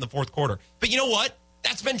second half in the fourth quarter. But you know what?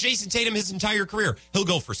 That's been Jason Tatum his entire career. He'll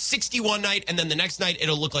go for 60 one night, and then the next night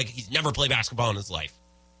it'll look like he's never played basketball in his life.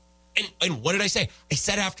 And what did I say? I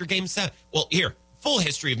said after Game 7. Well, here, full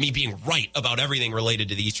history of me being right about everything related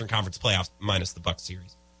to the Eastern Conference playoffs, minus the Bucks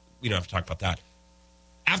series. We don't have to talk about that.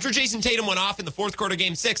 After Jason Tatum went off in the fourth quarter,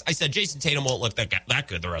 Game 6, I said Jason Tatum won't look that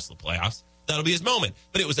good the rest of the playoffs. That'll be his moment.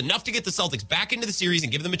 But it was enough to get the Celtics back into the series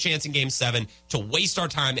and give them a chance in Game 7 to waste our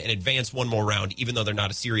time and advance one more round, even though they're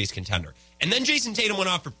not a serious contender. And then Jason Tatum went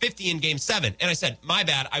off for 50 in Game 7. And I said, my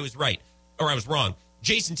bad, I was right. Or I was wrong.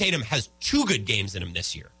 Jason Tatum has 2 good games in him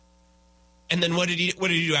this year. And then what did he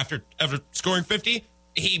do after scoring 50?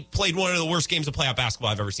 He played one of the worst games of playoff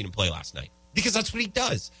basketball I've ever seen him play last night. Because that's what he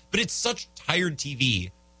does. But it's such tired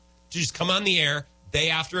TV to just come on the air day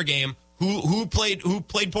after a game. Who played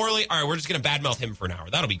poorly? All right, we're just going to badmouth him for an hour.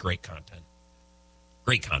 That'll be great content.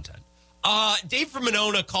 Great content. Dave from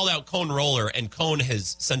Monona called out Cone Roller, and Cone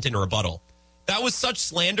has sent in a rebuttal. That was such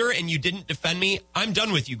slander, and you didn't defend me. I'm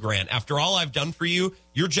done with you, Grant. After all I've done for you,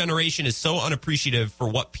 your generation is so unappreciative for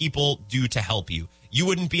what people do to help you. You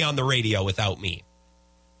wouldn't be on the radio without me.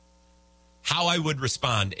 How I would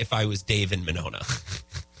respond if I was Dave in Monona.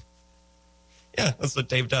 Yeah, that's what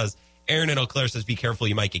Dave does. Aaron in Eau Claire says, be careful,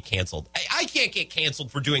 you might get canceled. I can't get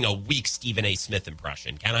canceled for doing a weak Stephen A. Smith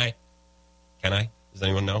impression, can I? Can I? Does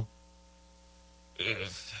anyone know?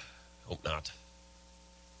 Hope not.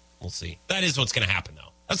 We'll see. That is what's going to happen,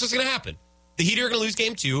 though. That's what's going to happen. The Heat are going to lose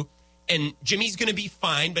game 2, and Jimmy's going to be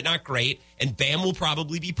fine, but not great, and Bam will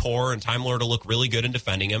probably be poor, and Time Lord will look really good in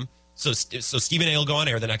defending him. So Stephen A. will go on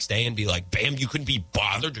air the next day and be like, Bam, you couldn't be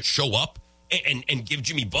bothered to show up and give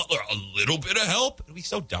Jimmy Butler a little bit of help? It'll be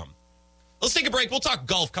so dumb. Let's take a break. We'll talk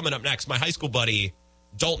golf coming up next. My high school buddy,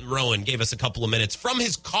 Dalton Rowan, gave us a couple of minutes from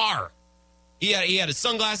his car. He had his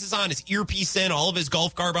sunglasses on, his earpiece in, all of his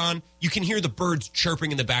golf garb on. You can hear the birds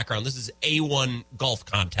chirping in the background. This is A1 golf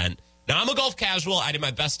content. Now, I'm a golf casual. I did my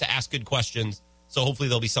best to ask good questions, so hopefully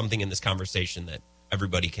there'll be something in this conversation that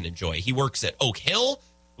everybody can enjoy. He works at Oak Hill,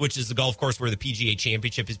 which is the golf course where the PGA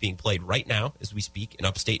Championship is being played right now as we speak in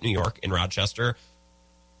upstate New York in Rochester.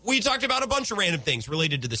 We talked about a bunch of random things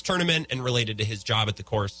related to this tournament and related to his job at the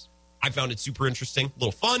course. I found it super interesting, a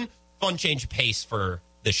little fun change of pace for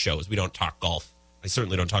this show as we don't talk golf. I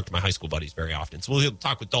certainly don't talk to my high school buddies very often. So we'll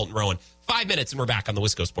talk with Dalton Rowan. 5 minutes and we're back on the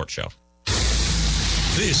Wisco Sports Show.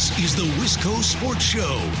 This is the Wisco Sports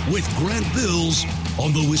Show with Grant Bills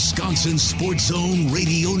on the Wisconsin Sports Zone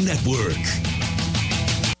Radio Network.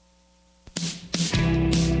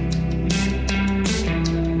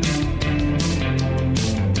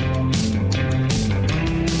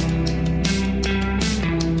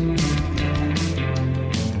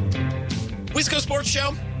 Wisco Sports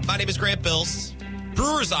Show. My name is Grant Bills.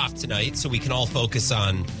 Brewers off tonight, so we can all focus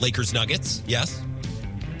on Lakers Nuggets. Yes?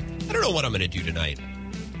 I don't know what I'm going to do tonight.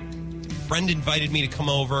 A friend invited me to come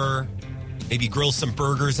over, maybe grill some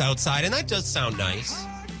burgers outside, and that does sound nice.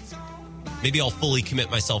 Maybe I'll fully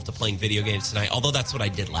commit myself to playing video games tonight, although that's what I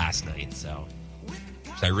did last night, so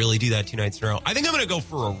should I really do that 2 nights in a row? I think I'm going to go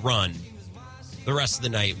for a run. The rest of the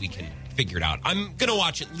night, we can figure it out. I'm going to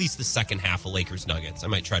watch at least the second half of Lakers Nuggets. I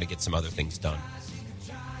might try to get some other things done.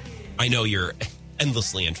 I know you're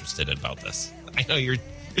endlessly interested about this. I know you're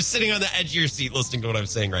sitting on the edge of your seat listening to what I'm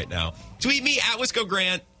saying right now. Tweet me at Wisco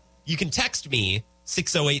Grant. You can text me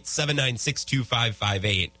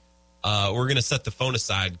 608-796-2558. We're going to set the phone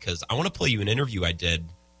aside because I want to play you an interview I did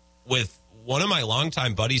with one of my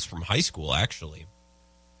longtime buddies from high school, actually.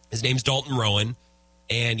 His name's Dalton Rowan,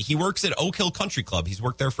 and he works at Oak Hill Country Club. He's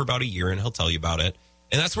worked there for about a year, and he'll tell you about it.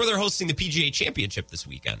 And that's where they're hosting the PGA Championship this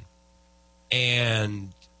weekend.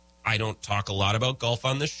 And I don't talk a lot about golf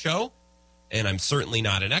on this show, and I'm certainly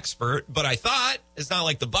not an expert, but I thought it's not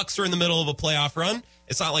like the Bucks are in the middle of a playoff run.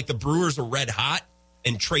 It's not like the Brewers are red hot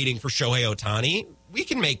and trading for Shohei Ohtani. We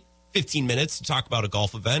can make 15 minutes to talk about a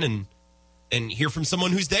golf event and hear from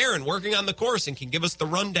someone who's there and working on the course and can give us the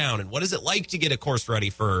rundown. And what is it like to get a course ready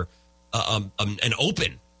for an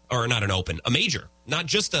open, or not an open, a major, not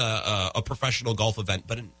just a professional golf event,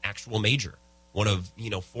 but an actual major, one of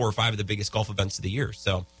 4 or 5 of the biggest golf events of the year.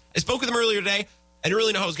 So I spoke with him earlier today. I didn't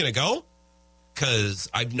really know how it was going to go because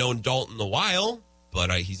I've known Dalton a while,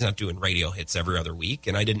 but he's not doing radio hits every other week.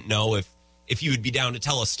 And I didn't know if he would be down to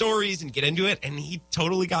tell us stories and get into it. And he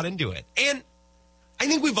totally got into it. And I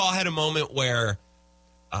think we've all had a moment where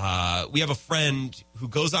we have a friend who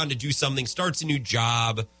goes on to do something, starts a new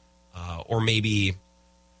job, or maybe,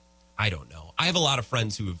 I don't know. I have a lot of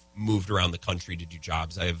friends who have moved around the country to do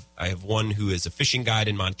jobs. I have one who is a fishing guide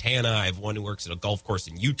in Montana. I have one who works at a golf course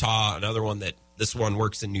in Utah. Another one this one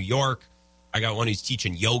works in New York. I got one who's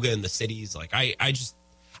teaching yoga in the cities. Like I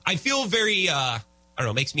feel very, I don't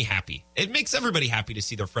know, it makes me happy. It makes everybody happy to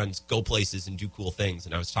see their friends go places and do cool things.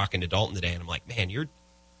 And I was talking to Dalton today and I'm like, man, you're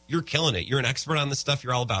killing it. You're an expert on this stuff.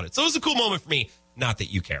 You're all about it. So it was a cool moment for me. Not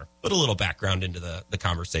that you care, but a little background into the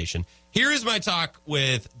conversation. Here is my talk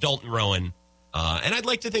with Dalton Rowan. And I'd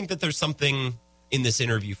like to think that there's something in this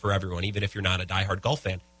interview for everyone, even if you're not a diehard golf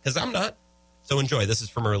fan, because I'm not. So enjoy. This is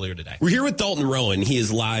from earlier today. We're here with Dalton Rowan. He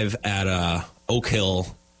is live at Oak Hill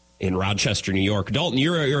in Rochester, New York. Dalton,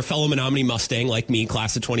 you're a fellow Menominee Mustang like me,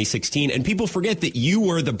 class of 2016, and people forget that you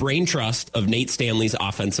were the brain trust of Nate Stanley's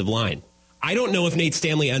offensive line. I don't know if Nate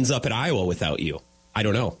Stanley ends up at Iowa without you. I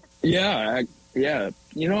don't know. Yeah.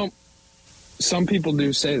 Some people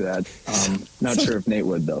do say that. Not sure if Nate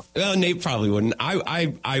would, though. Well, Nate probably wouldn't.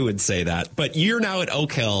 I would say that. But you're now at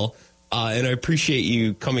Oak Hill, and I appreciate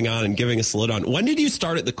you coming on and giving us a lowdown. When did you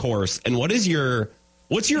start at the course, and what's your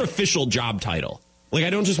official job title? Like, I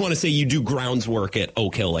don't just want to say you do grounds work at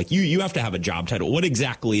Oak Hill. Like, you have to have a job title. What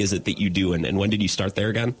exactly is it that you do, and when did you start there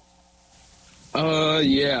again?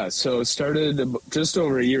 So it started just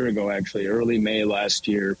over a year ago, actually, early May last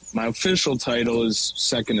year. My official title is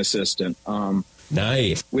second assistant.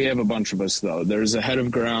 Nice. We have a bunch of us, though. There's a head of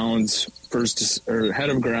grounds, head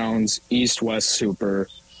of grounds, east-west super.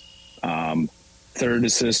 Third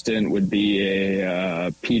assistant would be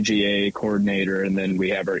a PGA coordinator, and then we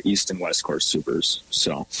have our east and west course supers.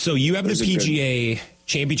 So you have the PGA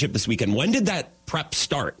championship this weekend. When did that prep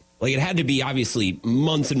start? Like, it had to be obviously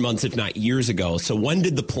months and months, if not years ago. So when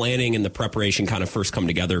did the planning and the preparation kind of first come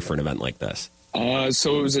together for an event like this?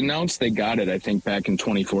 So it was announced they got it, I think, back in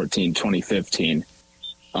 2014, 2015.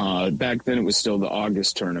 Back then it was still the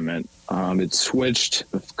August tournament. It switched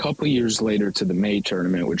a couple years later to the May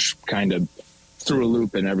tournament, which kind of threw a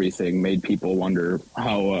loop in everything, made people wonder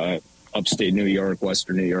how upstate New York,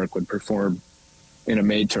 Western New York would perform in a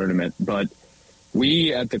May tournament. But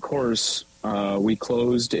we at the course, we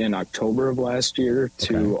closed in October of last year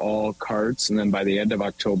to all carts, and then by the end of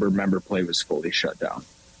October, member play was fully shut down.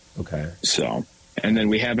 Okay. So, and then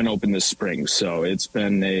we haven't opened this spring, so it's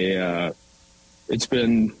been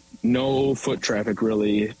no foot traffic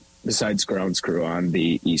really besides grounds crew on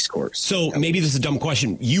the East course. So maybe this is a dumb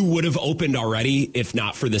question. You would have opened already if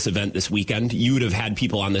not for this event this weekend. You would have had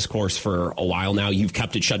people on this course for a while now. You've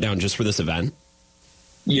kept it shut down just for this event?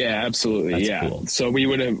 Yeah, absolutely. That's cool. So we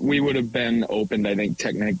would have been opened, I think,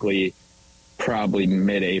 technically probably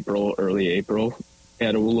mid-April, early April,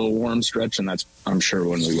 at a little warm stretch, and that's, I'm sure,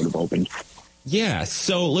 when we would have opened. Yeah,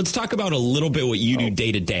 so let's talk about a little bit what you do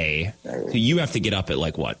day to day. So you have to get up at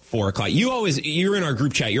 4 o'clock. You're in our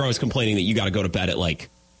group chat. You're always complaining that you got to go to bed at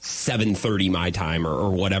 7:30 my time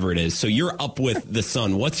or whatever it is. So you're up with the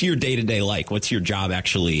sun. What's your day to day like? What's your job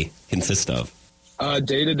actually consist of?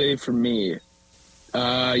 Day to day for me.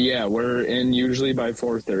 We're in usually by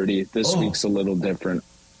 4:30. This week's a little different.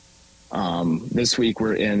 This week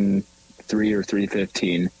we're in 3 or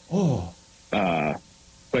 3:15.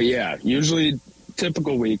 But yeah, usually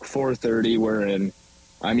typical week, 4:30 we're in.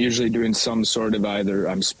 I'm usually doing some sort of either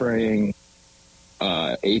I'm spraying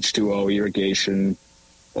H2O irrigation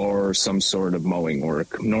or some sort of mowing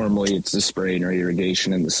work. Normally it's the spraying or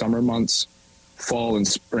irrigation in the summer months. Fall and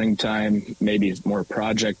springtime, maybe more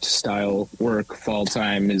project style work. Fall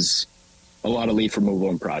time is a lot of leaf removal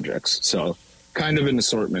and projects. So kind of an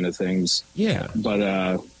assortment of things. Yeah.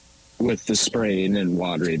 But with the spraying and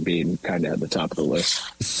watering being kind of at the top of the list.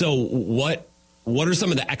 So what are some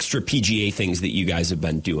of the extra PGA things that you guys have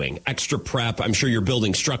been doing? Extra prep? I'm sure you're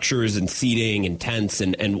building structures and seating and tents.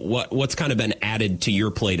 And what's kind of been added to your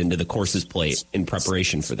plate and to the course's plate in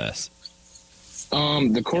preparation for this?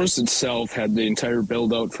 The course itself had the entire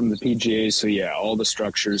build out from the PGA. So yeah, all the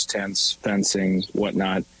structures, tents, fencing,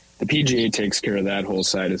 whatnot. The PGA takes care of that whole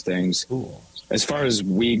side of things. Cool. As far as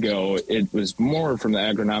we go, it was more from the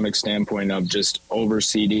agronomic standpoint of just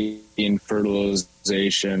overseeding,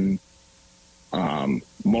 fertilization,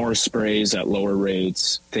 more sprays at lower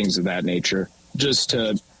rates, things of that nature, just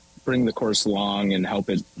to bring the course along and help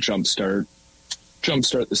it jumpstart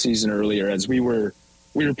the season earlier, as we were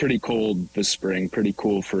pretty cold this spring, pretty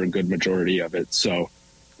cool for a good majority of it. So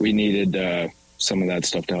we needed some of that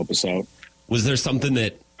stuff to help us out. Was there something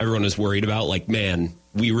that everyone was worried about? Like, man,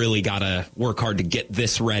 we really got to work hard to get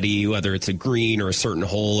this ready, whether it's a green or a certain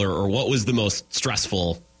hole, or what was the most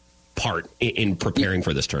stressful part in preparing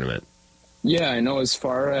for this tournament? Yeah, I know as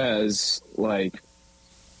far as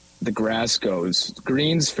the grass goes,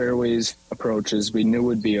 greens, fairways, approaches, we knew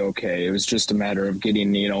would be okay. It was just a matter of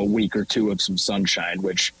getting, a week or two of some sunshine,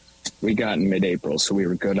 which we got in mid-April, so we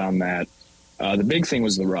were good on that. The big thing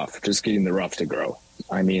was the rough, just getting the rough to grow.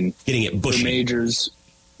 I mean, getting it bushy. For majors,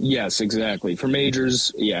 yes, exactly. For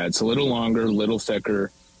majors, yeah, it's a little longer, a little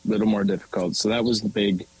thicker, a little more difficult. So that was the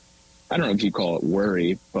big, I don't know if you call it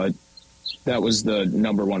worry, but that was the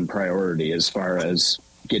number one priority as far as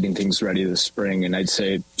getting things ready this spring. And I'd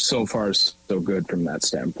say so far so good from that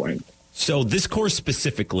standpoint. So this course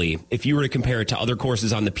specifically, if you were to compare it to other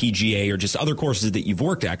courses on the PGA or just other courses that you've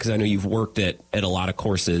worked at, because I know you've worked at a lot of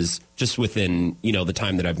courses just within, the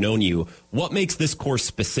time that I've known you, what makes this course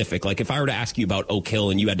specific? Like, if I were to ask you about Oak Hill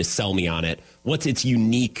and you had to sell me on it, what's its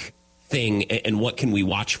unique thing and what can we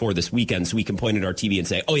watch for this weekend so we can point at our TV and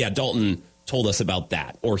say, oh yeah, Dalton told us about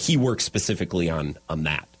that, or he works specifically on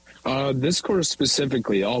that? This course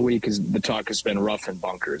specifically, all week the talk has been rough and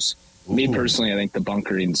bunkers. Ooh. Me personally, I think the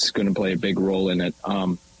bunkering's going to play a big role in it.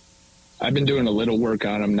 I've been doing a little work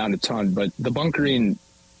on them, not a ton, but the bunkering,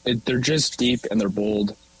 they're just deep and they're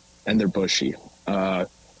bold and they're bushy. A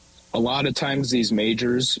lot of times these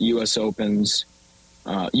majors, U.S. Opens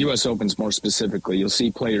more specifically, you'll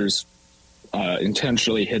see players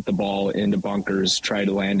intentionally hit the ball into bunkers, try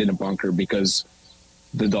to land in a bunker because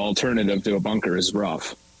the alternative to a bunker is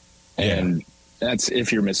rough. Yeah. And that's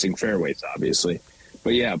if you're missing fairways, obviously.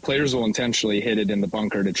 But yeah, players will intentionally hit it in the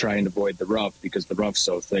bunker to try and avoid the rough because the rough's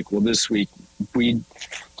so thick. Well, this week,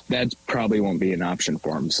 that probably won't be an option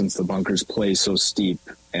for them since the bunkers play so steep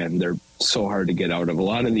and they're so hard to get out of. A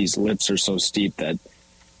lot of these lips are so steep that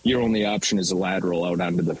your only option is a lateral out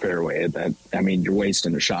onto the fairway. You're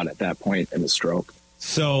wasting a shot at that point in the stroke.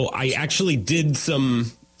 So I actually did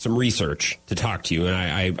some research to talk to you,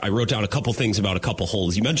 and I wrote down a couple things about a couple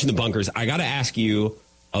holes. You mentioned the bunkers. I got to ask you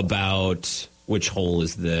about which hole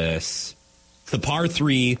is this? It's the par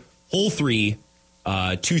 3, hole 3,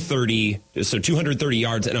 230, so 230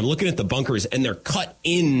 yards, and I'm looking at the bunkers, and they're cut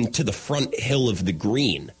into the front hill of the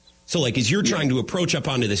green. So, like, as you're trying to approach up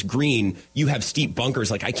onto this green, you have steep bunkers.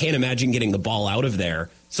 Like, I can't imagine getting the ball out of there.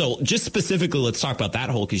 So, just specifically, let's talk about that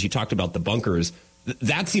hole because you talked about the bunkers.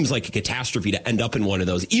 That seems like a catastrophe to end up in one of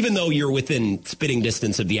those, even though you're within spitting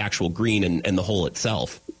distance of the actual green and the hole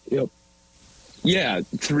itself. Yep. Yeah,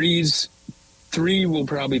 3 will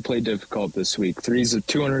probably play difficult this week. 3's a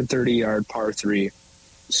 230-yard par 3,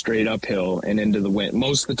 straight uphill and into the wind.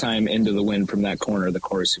 Most of the time into the wind from that corner of the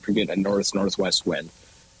course if you're getting a north-northwest wind.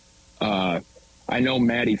 I know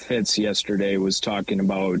Matty Fitz yesterday was talking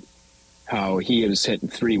about how he was hitting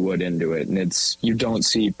 3-wood into it, and you don't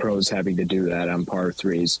see pros having to do that on par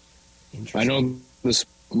 3s. I know this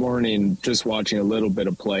morning, just watching a little bit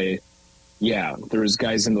of play, yeah, there's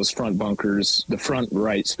guys in those front bunkers. The front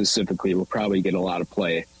right specifically will probably get a lot of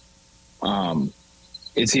play.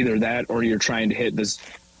 It's either that or you're trying to hit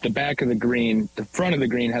the back of the green. The front of the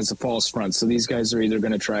green has a false front, so these guys are either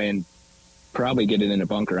going to try and probably get it in a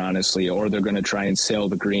bunker, honestly, or they're going to try and sail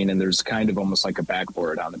the green, and there's kind of almost like a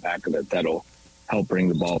backboard on the back of it that'll help bring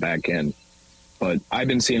the ball back in. But I've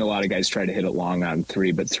been seeing a lot of guys try to hit it long on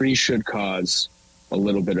 3, but 3 should cause a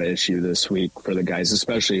little bit of issue this week for the guys,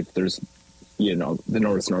 especially if there's, the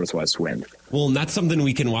north-northwest wind. Well, and that's something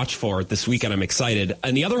we can watch for this weekend. I'm excited.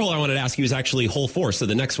 And the other hole I wanted to ask you is actually hole 4, so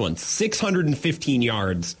the next one, 615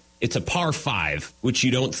 yards. It's a par 5, which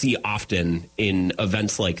you don't see often in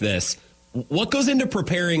events like this. What goes into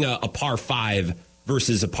preparing a par 5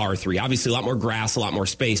 versus a par 3? Obviously, a lot more grass, a lot more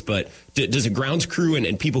space, but does a grounds crew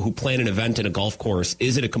and people who plan an event in a golf course,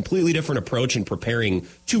 is it a completely different approach in preparing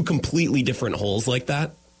 2 completely different holes like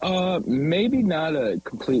that? Maybe not a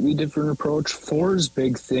completely different approach. 4's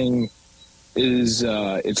big thing is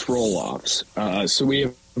it's roll-offs. So we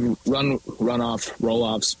have run-off,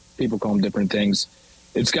 roll-offs. People call them different things.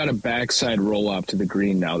 It's got a backside roll-off to the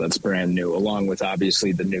green now that's brand new, along with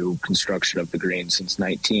obviously the new construction of the green since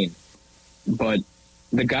 19. But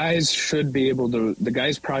the guys the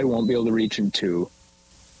guys probably won't be able to reach in 2.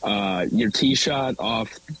 Your tee shot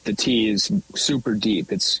off the tee is super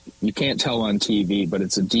deep. You can't tell on TV, but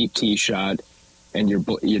it's a deep tee shot, and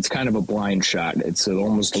it's kind of a blind shot. It's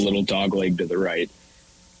almost a little dog leg to the right.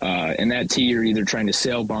 And that tee, you're either trying to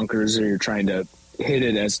sail bunkers or you're trying to hit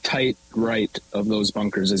it as tight right of those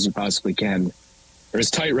bunkers as you possibly can, or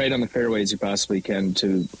as tight right on the fairway as you possibly can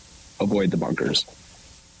to avoid the bunkers.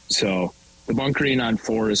 So the bunkering on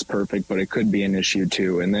 4 is perfect, but it could be an issue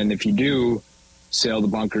too. And then if you do sail the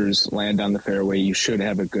bunkers, land on the fairway, you should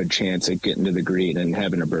have a good chance at getting to the green and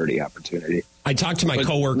having a birdie opportunity. I talked to my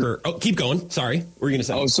coworker. Oh, keep going. Sorry. What were you going to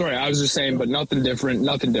say? Oh, sorry. I was just saying, but nothing different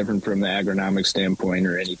from the agronomic standpoint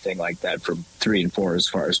or anything like that from 3 and 4 as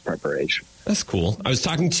far as preparation. That's cool. I was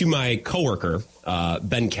talking to my coworker,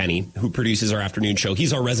 Ben Kenny, who produces our afternoon show.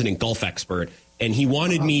 He's our resident golf expert, and he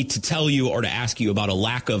wanted me to tell you or to ask you about a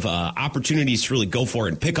lack of opportunities to really go for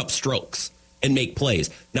it and pick up strokes and make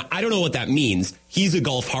plays. Now, I don't know what that means. He's a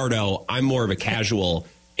golf hardo. I'm more of a casual.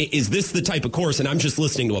 Is this the type of course, and I'm just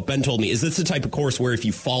listening to what Ben told me, is this the type of course where if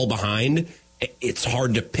you fall behind, it's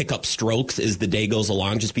hard to pick up strokes as the day goes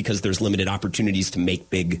along just because there's limited opportunities to make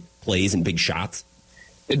big plays and big shots?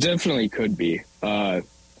 It definitely could be.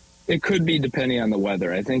 It could be depending on the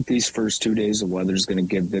weather. I think these first 2 days of weather is going to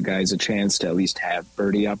give the guys a chance to at least have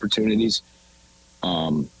birdie opportunities.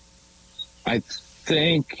 I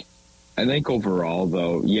think overall,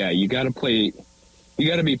 though, yeah, you got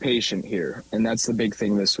to be patient here, and that's the big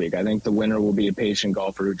thing this week. I think the winner will be a patient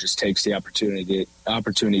golfer who just takes the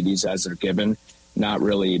opportunities as they're given, not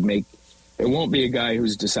really it won't be a guy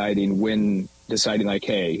who's deciding like,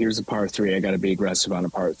 hey, here's a par 3, I got to be aggressive on a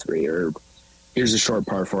par 3, or here's a short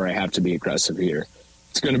par 4, I have to be aggressive here.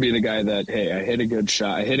 It's going to be the guy that, hey, I hit a good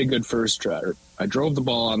shot, I hit a good first shot, I drove the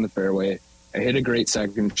ball on the fairway, I hit a great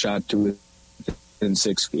second shot to within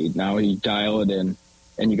 6 feet. Now you dial it in,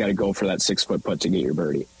 and you got to go for that 6-foot putt to get your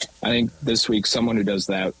birdie. I think this week someone who does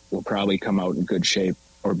that will probably come out in good shape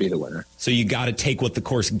or be the winner. So you got to take what the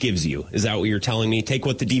course gives you. Is that what you're telling me? Take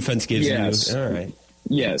what the defense gives you? Yes. All right.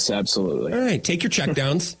 Yes, absolutely. All right, take your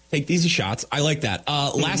checkdowns. Take these shots. I like that.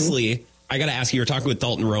 Lastly, I got to ask you, you're talking with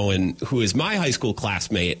Dalton Rowan, who is my high school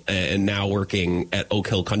classmate and now working at Oak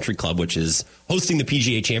Hill Country Club, which is hosting the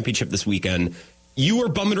PGA Championship this weekend. You were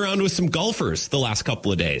bumming around with some golfers the last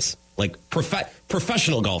couple of days, like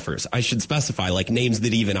professional golfers, I should specify, like names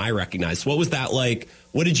that even I recognize. What was that like?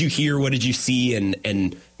 What did you hear? What did you see?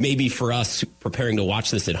 And maybe for us preparing to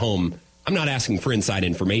watch this at home, I'm not asking for inside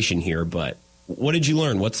information here, but what did you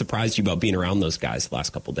learn? What surprised you about being around those guys the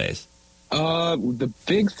last couple of days? The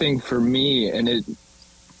big thing for me, and it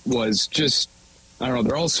was just, I don't know,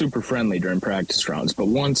 they're all super friendly during practice rounds, but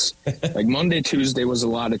once, like Monday, Tuesday was a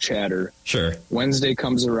lot of chatter. Sure. Wednesday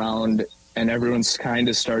comes around and everyone's kind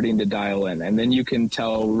of starting to dial in. And then you can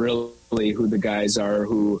tell really who the guys are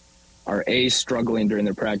who are A, struggling during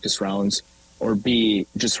their practice rounds, or B,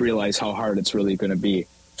 just realize how hard it's really going to be.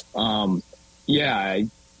 I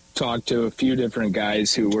talked to a few different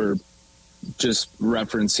guys who were just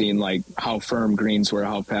referencing like how firm greens were,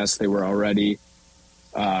 how fast they were already.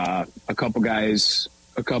 A couple guys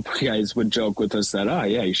would joke with us that,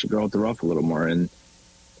 you should go out the rough a little more.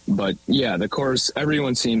 But the course,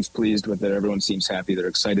 everyone seems pleased with it. Everyone seems happy. They're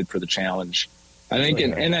excited for the challenge. I think,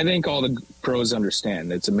 and I think all the pros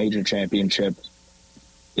understand it's a major championship.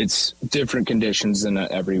 It's different conditions than an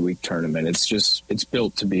every week tournament. It's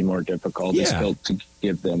built to be more difficult. Yeah. It's built to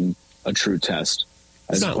give them a true test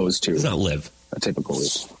as opposed to it's not live a typical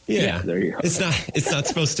week. Yeah, there you go. It's not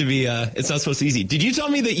supposed to be easy. Did you tell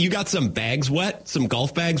me that you got some bags wet, some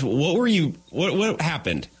golf bags? What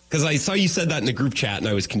happened? Because I saw you said that in the group chat and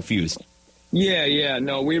I was confused. Yeah.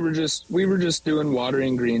 No, we were just doing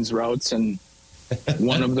watering greens routes, and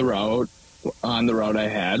one of the route I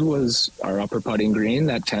had was our upper putting green.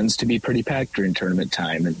 That tends to be pretty packed during tournament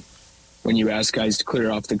time. And when you ask guys to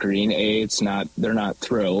clear off the green, A, they're not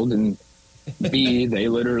thrilled, and B, they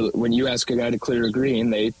literally, when you ask a guy to clear a green,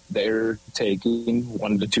 they're taking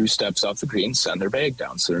 1 to 2 steps off the green, send their bag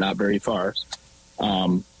down, so they're not very far.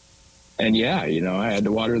 I had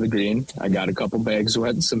to water the green. I got a couple bags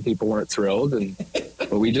wet, and some people weren't thrilled,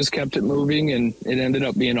 but we just kept it moving, and it ended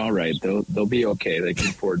up being all right. They'll be okay. They can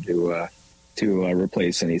afford to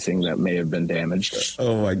replace anything that may have been damaged.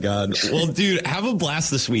 Oh my God! Well, dude, have a blast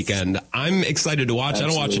this weekend. I'm excited to watch.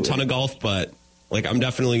 Absolutely. I don't watch a ton of golf, but I'm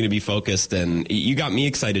definitely going to be focused, and you got me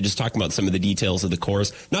excited just talking about some of the details of the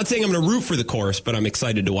course. Not saying I'm going to root for the course, but I'm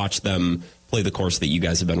excited to watch them play the course that you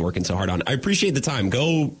guys have been working so hard on. I appreciate the time.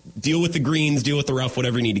 Go deal with the greens, deal with the rough,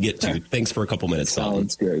 whatever you need to get to. Thanks for a couple minutes.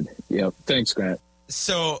 Sounds good. Yep. Thanks, Grant.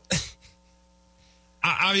 So,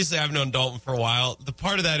 obviously, I've known Dalton for a while. The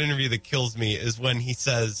part of that interview that kills me is when he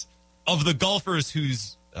says, of the golfers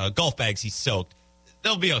whose golf bags he soaked,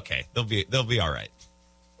 they'll be okay. They'll be all right.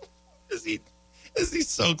 As he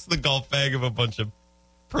soaks the golf bag of a bunch of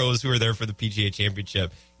pros who are there for the PGA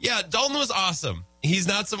Championship. Yeah, Dalton was awesome. He's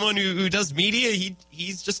not someone who does media.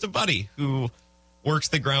 He's just a buddy who works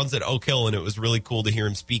the grounds at Oak Hill, and it was really cool to hear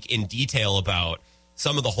him speak in detail about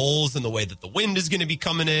some of the holes and the way that the wind is going to be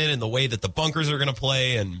coming in and the way that the bunkers are going to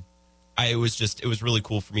play. And it was really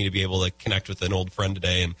cool for me to be able to connect with an old friend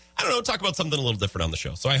today and, I don't know, talk about something a little different on the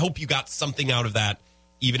show. So I hope you got something out of that,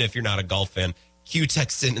 even if you're not a golf fan. Q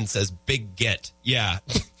texts in and says, big get. Yeah.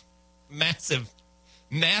 Massive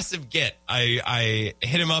get. I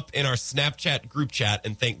hit him up in our Snapchat group chat,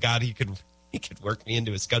 and thank God he could work me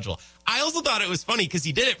into his schedule. I also thought it was funny because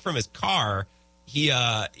he did it from his car. He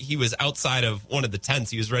was outside of one of the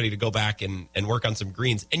tents. He was ready to go back and work on some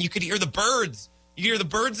greens, and you could hear the birds. You could hear the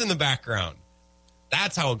birds in the background.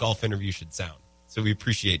 That's how a golf interview should sound. So we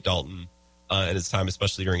appreciate Dalton and his time,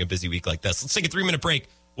 especially during a busy week like this. Let's take a 3-minute break.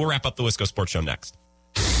 We'll wrap up the Wisco Sports Show next.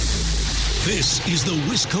 This is the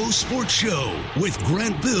Wisco Sports Show with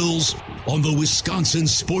Grant Bills on the Wisconsin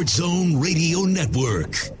Sports Zone Radio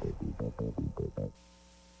Network.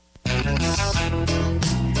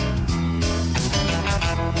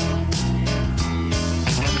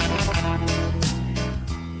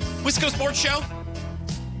 Wisco Sports Show.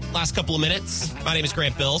 Last couple of minutes. My name is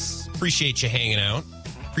Grant Bills. Appreciate you hanging out.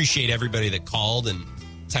 Appreciate everybody that called and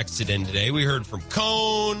texted in today. We heard from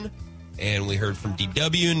Cone, and we heard from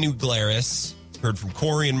DW in New Glarus, heard from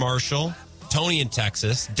Corey in Marshall, Tony in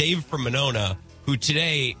Texas, Dave from Monona, who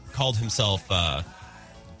today called himself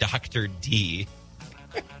Dr. D.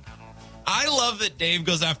 I love that Dave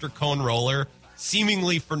goes after Cone Roller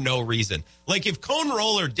seemingly for no reason. Like, if Cone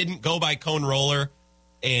Roller didn't go by Cone Roller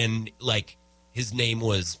and, his name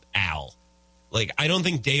was Al, I don't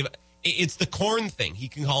think Dave... It's the corn thing. He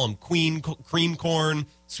can call him cream corn,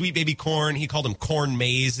 sweet baby corn. He called him corn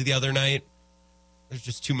maze the other night. There's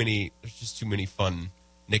just too many fun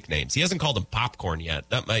nicknames. He hasn't called him Popcorn yet.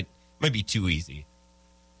 That might be too easy.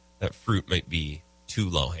 That fruit might be too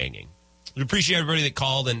low-hanging. We appreciate everybody that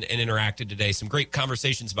called and interacted today. Some great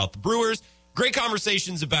conversations about the Brewers, great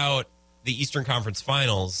conversations about the Eastern Conference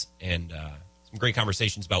Finals, and some great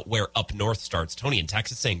conversations about where up north starts. Tony in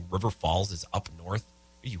Texas saying River Falls is up north.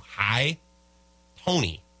 Are you high?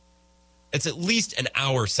 Tony, it's at least an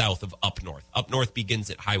hour south of up north. Up north begins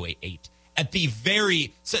at Highway 8. At the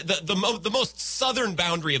the most southern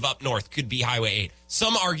boundary of up north could be Highway 8.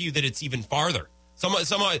 Some argue that it's even farther. Some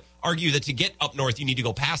argue that to get up north, you need to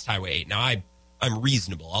go past Highway 8. Now, I'm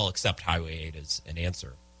reasonable. I'll accept Highway 8 as an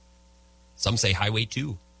answer. Some say Highway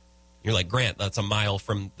 2. You're like, Grant, that's a mile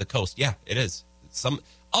from the coast. Yeah, it is.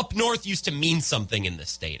 Up north used to mean something in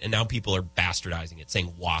this state, and now people are bastardizing it,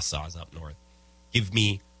 saying Wausau's up north. Give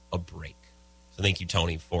me a break. So thank you,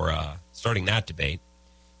 Tony, for starting that debate.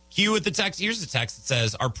 Q with the text. Here's the text that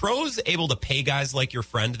says, are pros able to pay guys like your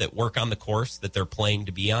friend that work on the course that they're playing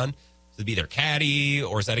to be on? To be their caddy,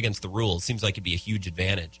 or is that against the rules? Seems like it'd be a huge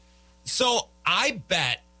advantage. So I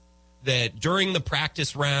bet that during the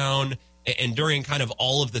practice round and during kind of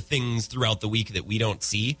all of the things throughout the week that we don't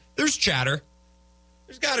see, there's chatter.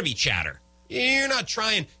 There's got to be chatter. You are not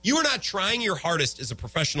trying your hardest as a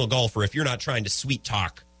professional golfer if you're not trying to sweet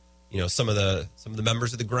talk, some of the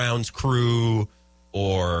members of the grounds crew,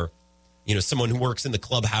 or someone who works in the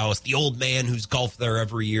clubhouse, the old man who's golfed there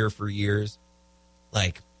every year for years.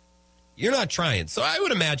 Like, you're not trying. So I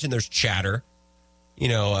would imagine there's chatter,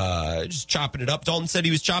 just chopping it up. Dalton said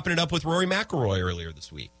he was chopping it up with Rory McIlroy earlier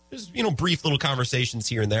this week. Just, brief little conversations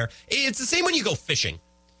here and there. It's the same when you go fishing,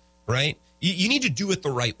 right? You need to do it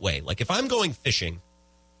the right way. Like if I'm going fishing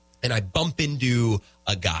and I bump into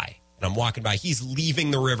a guy and I'm walking by, he's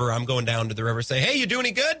leaving the river. I'm going down to the river, say, hey, you doing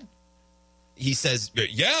any good? He says,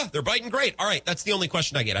 yeah, they're biting great. All right, that's the only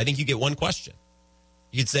question I get. I think you get one question.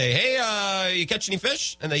 You could say, hey, you catch any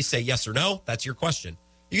fish? And they say yes or no. That's your question.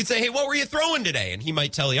 You could say, hey, what were you throwing today? And he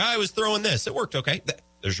might tell you, I was throwing this. It worked okay.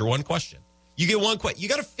 There's your one question. You get one question. You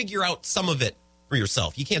got to figure out some of it for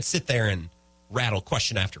yourself. You can't sit there and rattle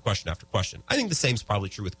question after question after question. I think the same's probably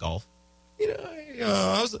true with golf.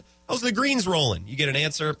 How's the greens rolling? You get an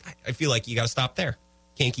answer. I feel like you got to stop there.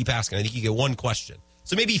 Can't keep asking. I think you get one question.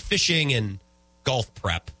 So maybe fishing and golf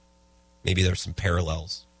prep, maybe there's some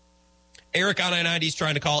parallels. Eric on I-90 is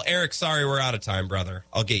trying to call. Eric, sorry, we're out of time, brother.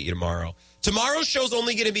 I'll get you tomorrow. Tomorrow's show's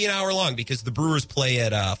only going to be an hour long because the Brewers play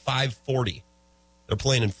at 5:40. They're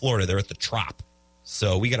playing in Florida. They're at the Trop.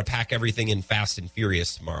 So we got to pack everything in fast and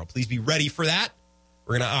furious tomorrow. Please be ready for that.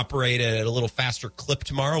 We're going to operate at a little faster clip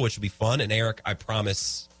tomorrow, which will be fun. And Eric, I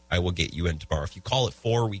promise I will get you in tomorrow. If you call at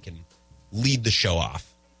 4, we can lead the show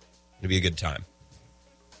off. It'll be a good time.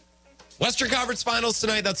 Western Conference Finals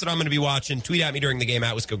tonight. That's what I'm going to be watching. Tweet at me during the game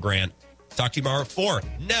at Wisco Grant. Talk to you tomorrow at 4.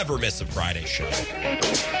 Never miss a Friday show.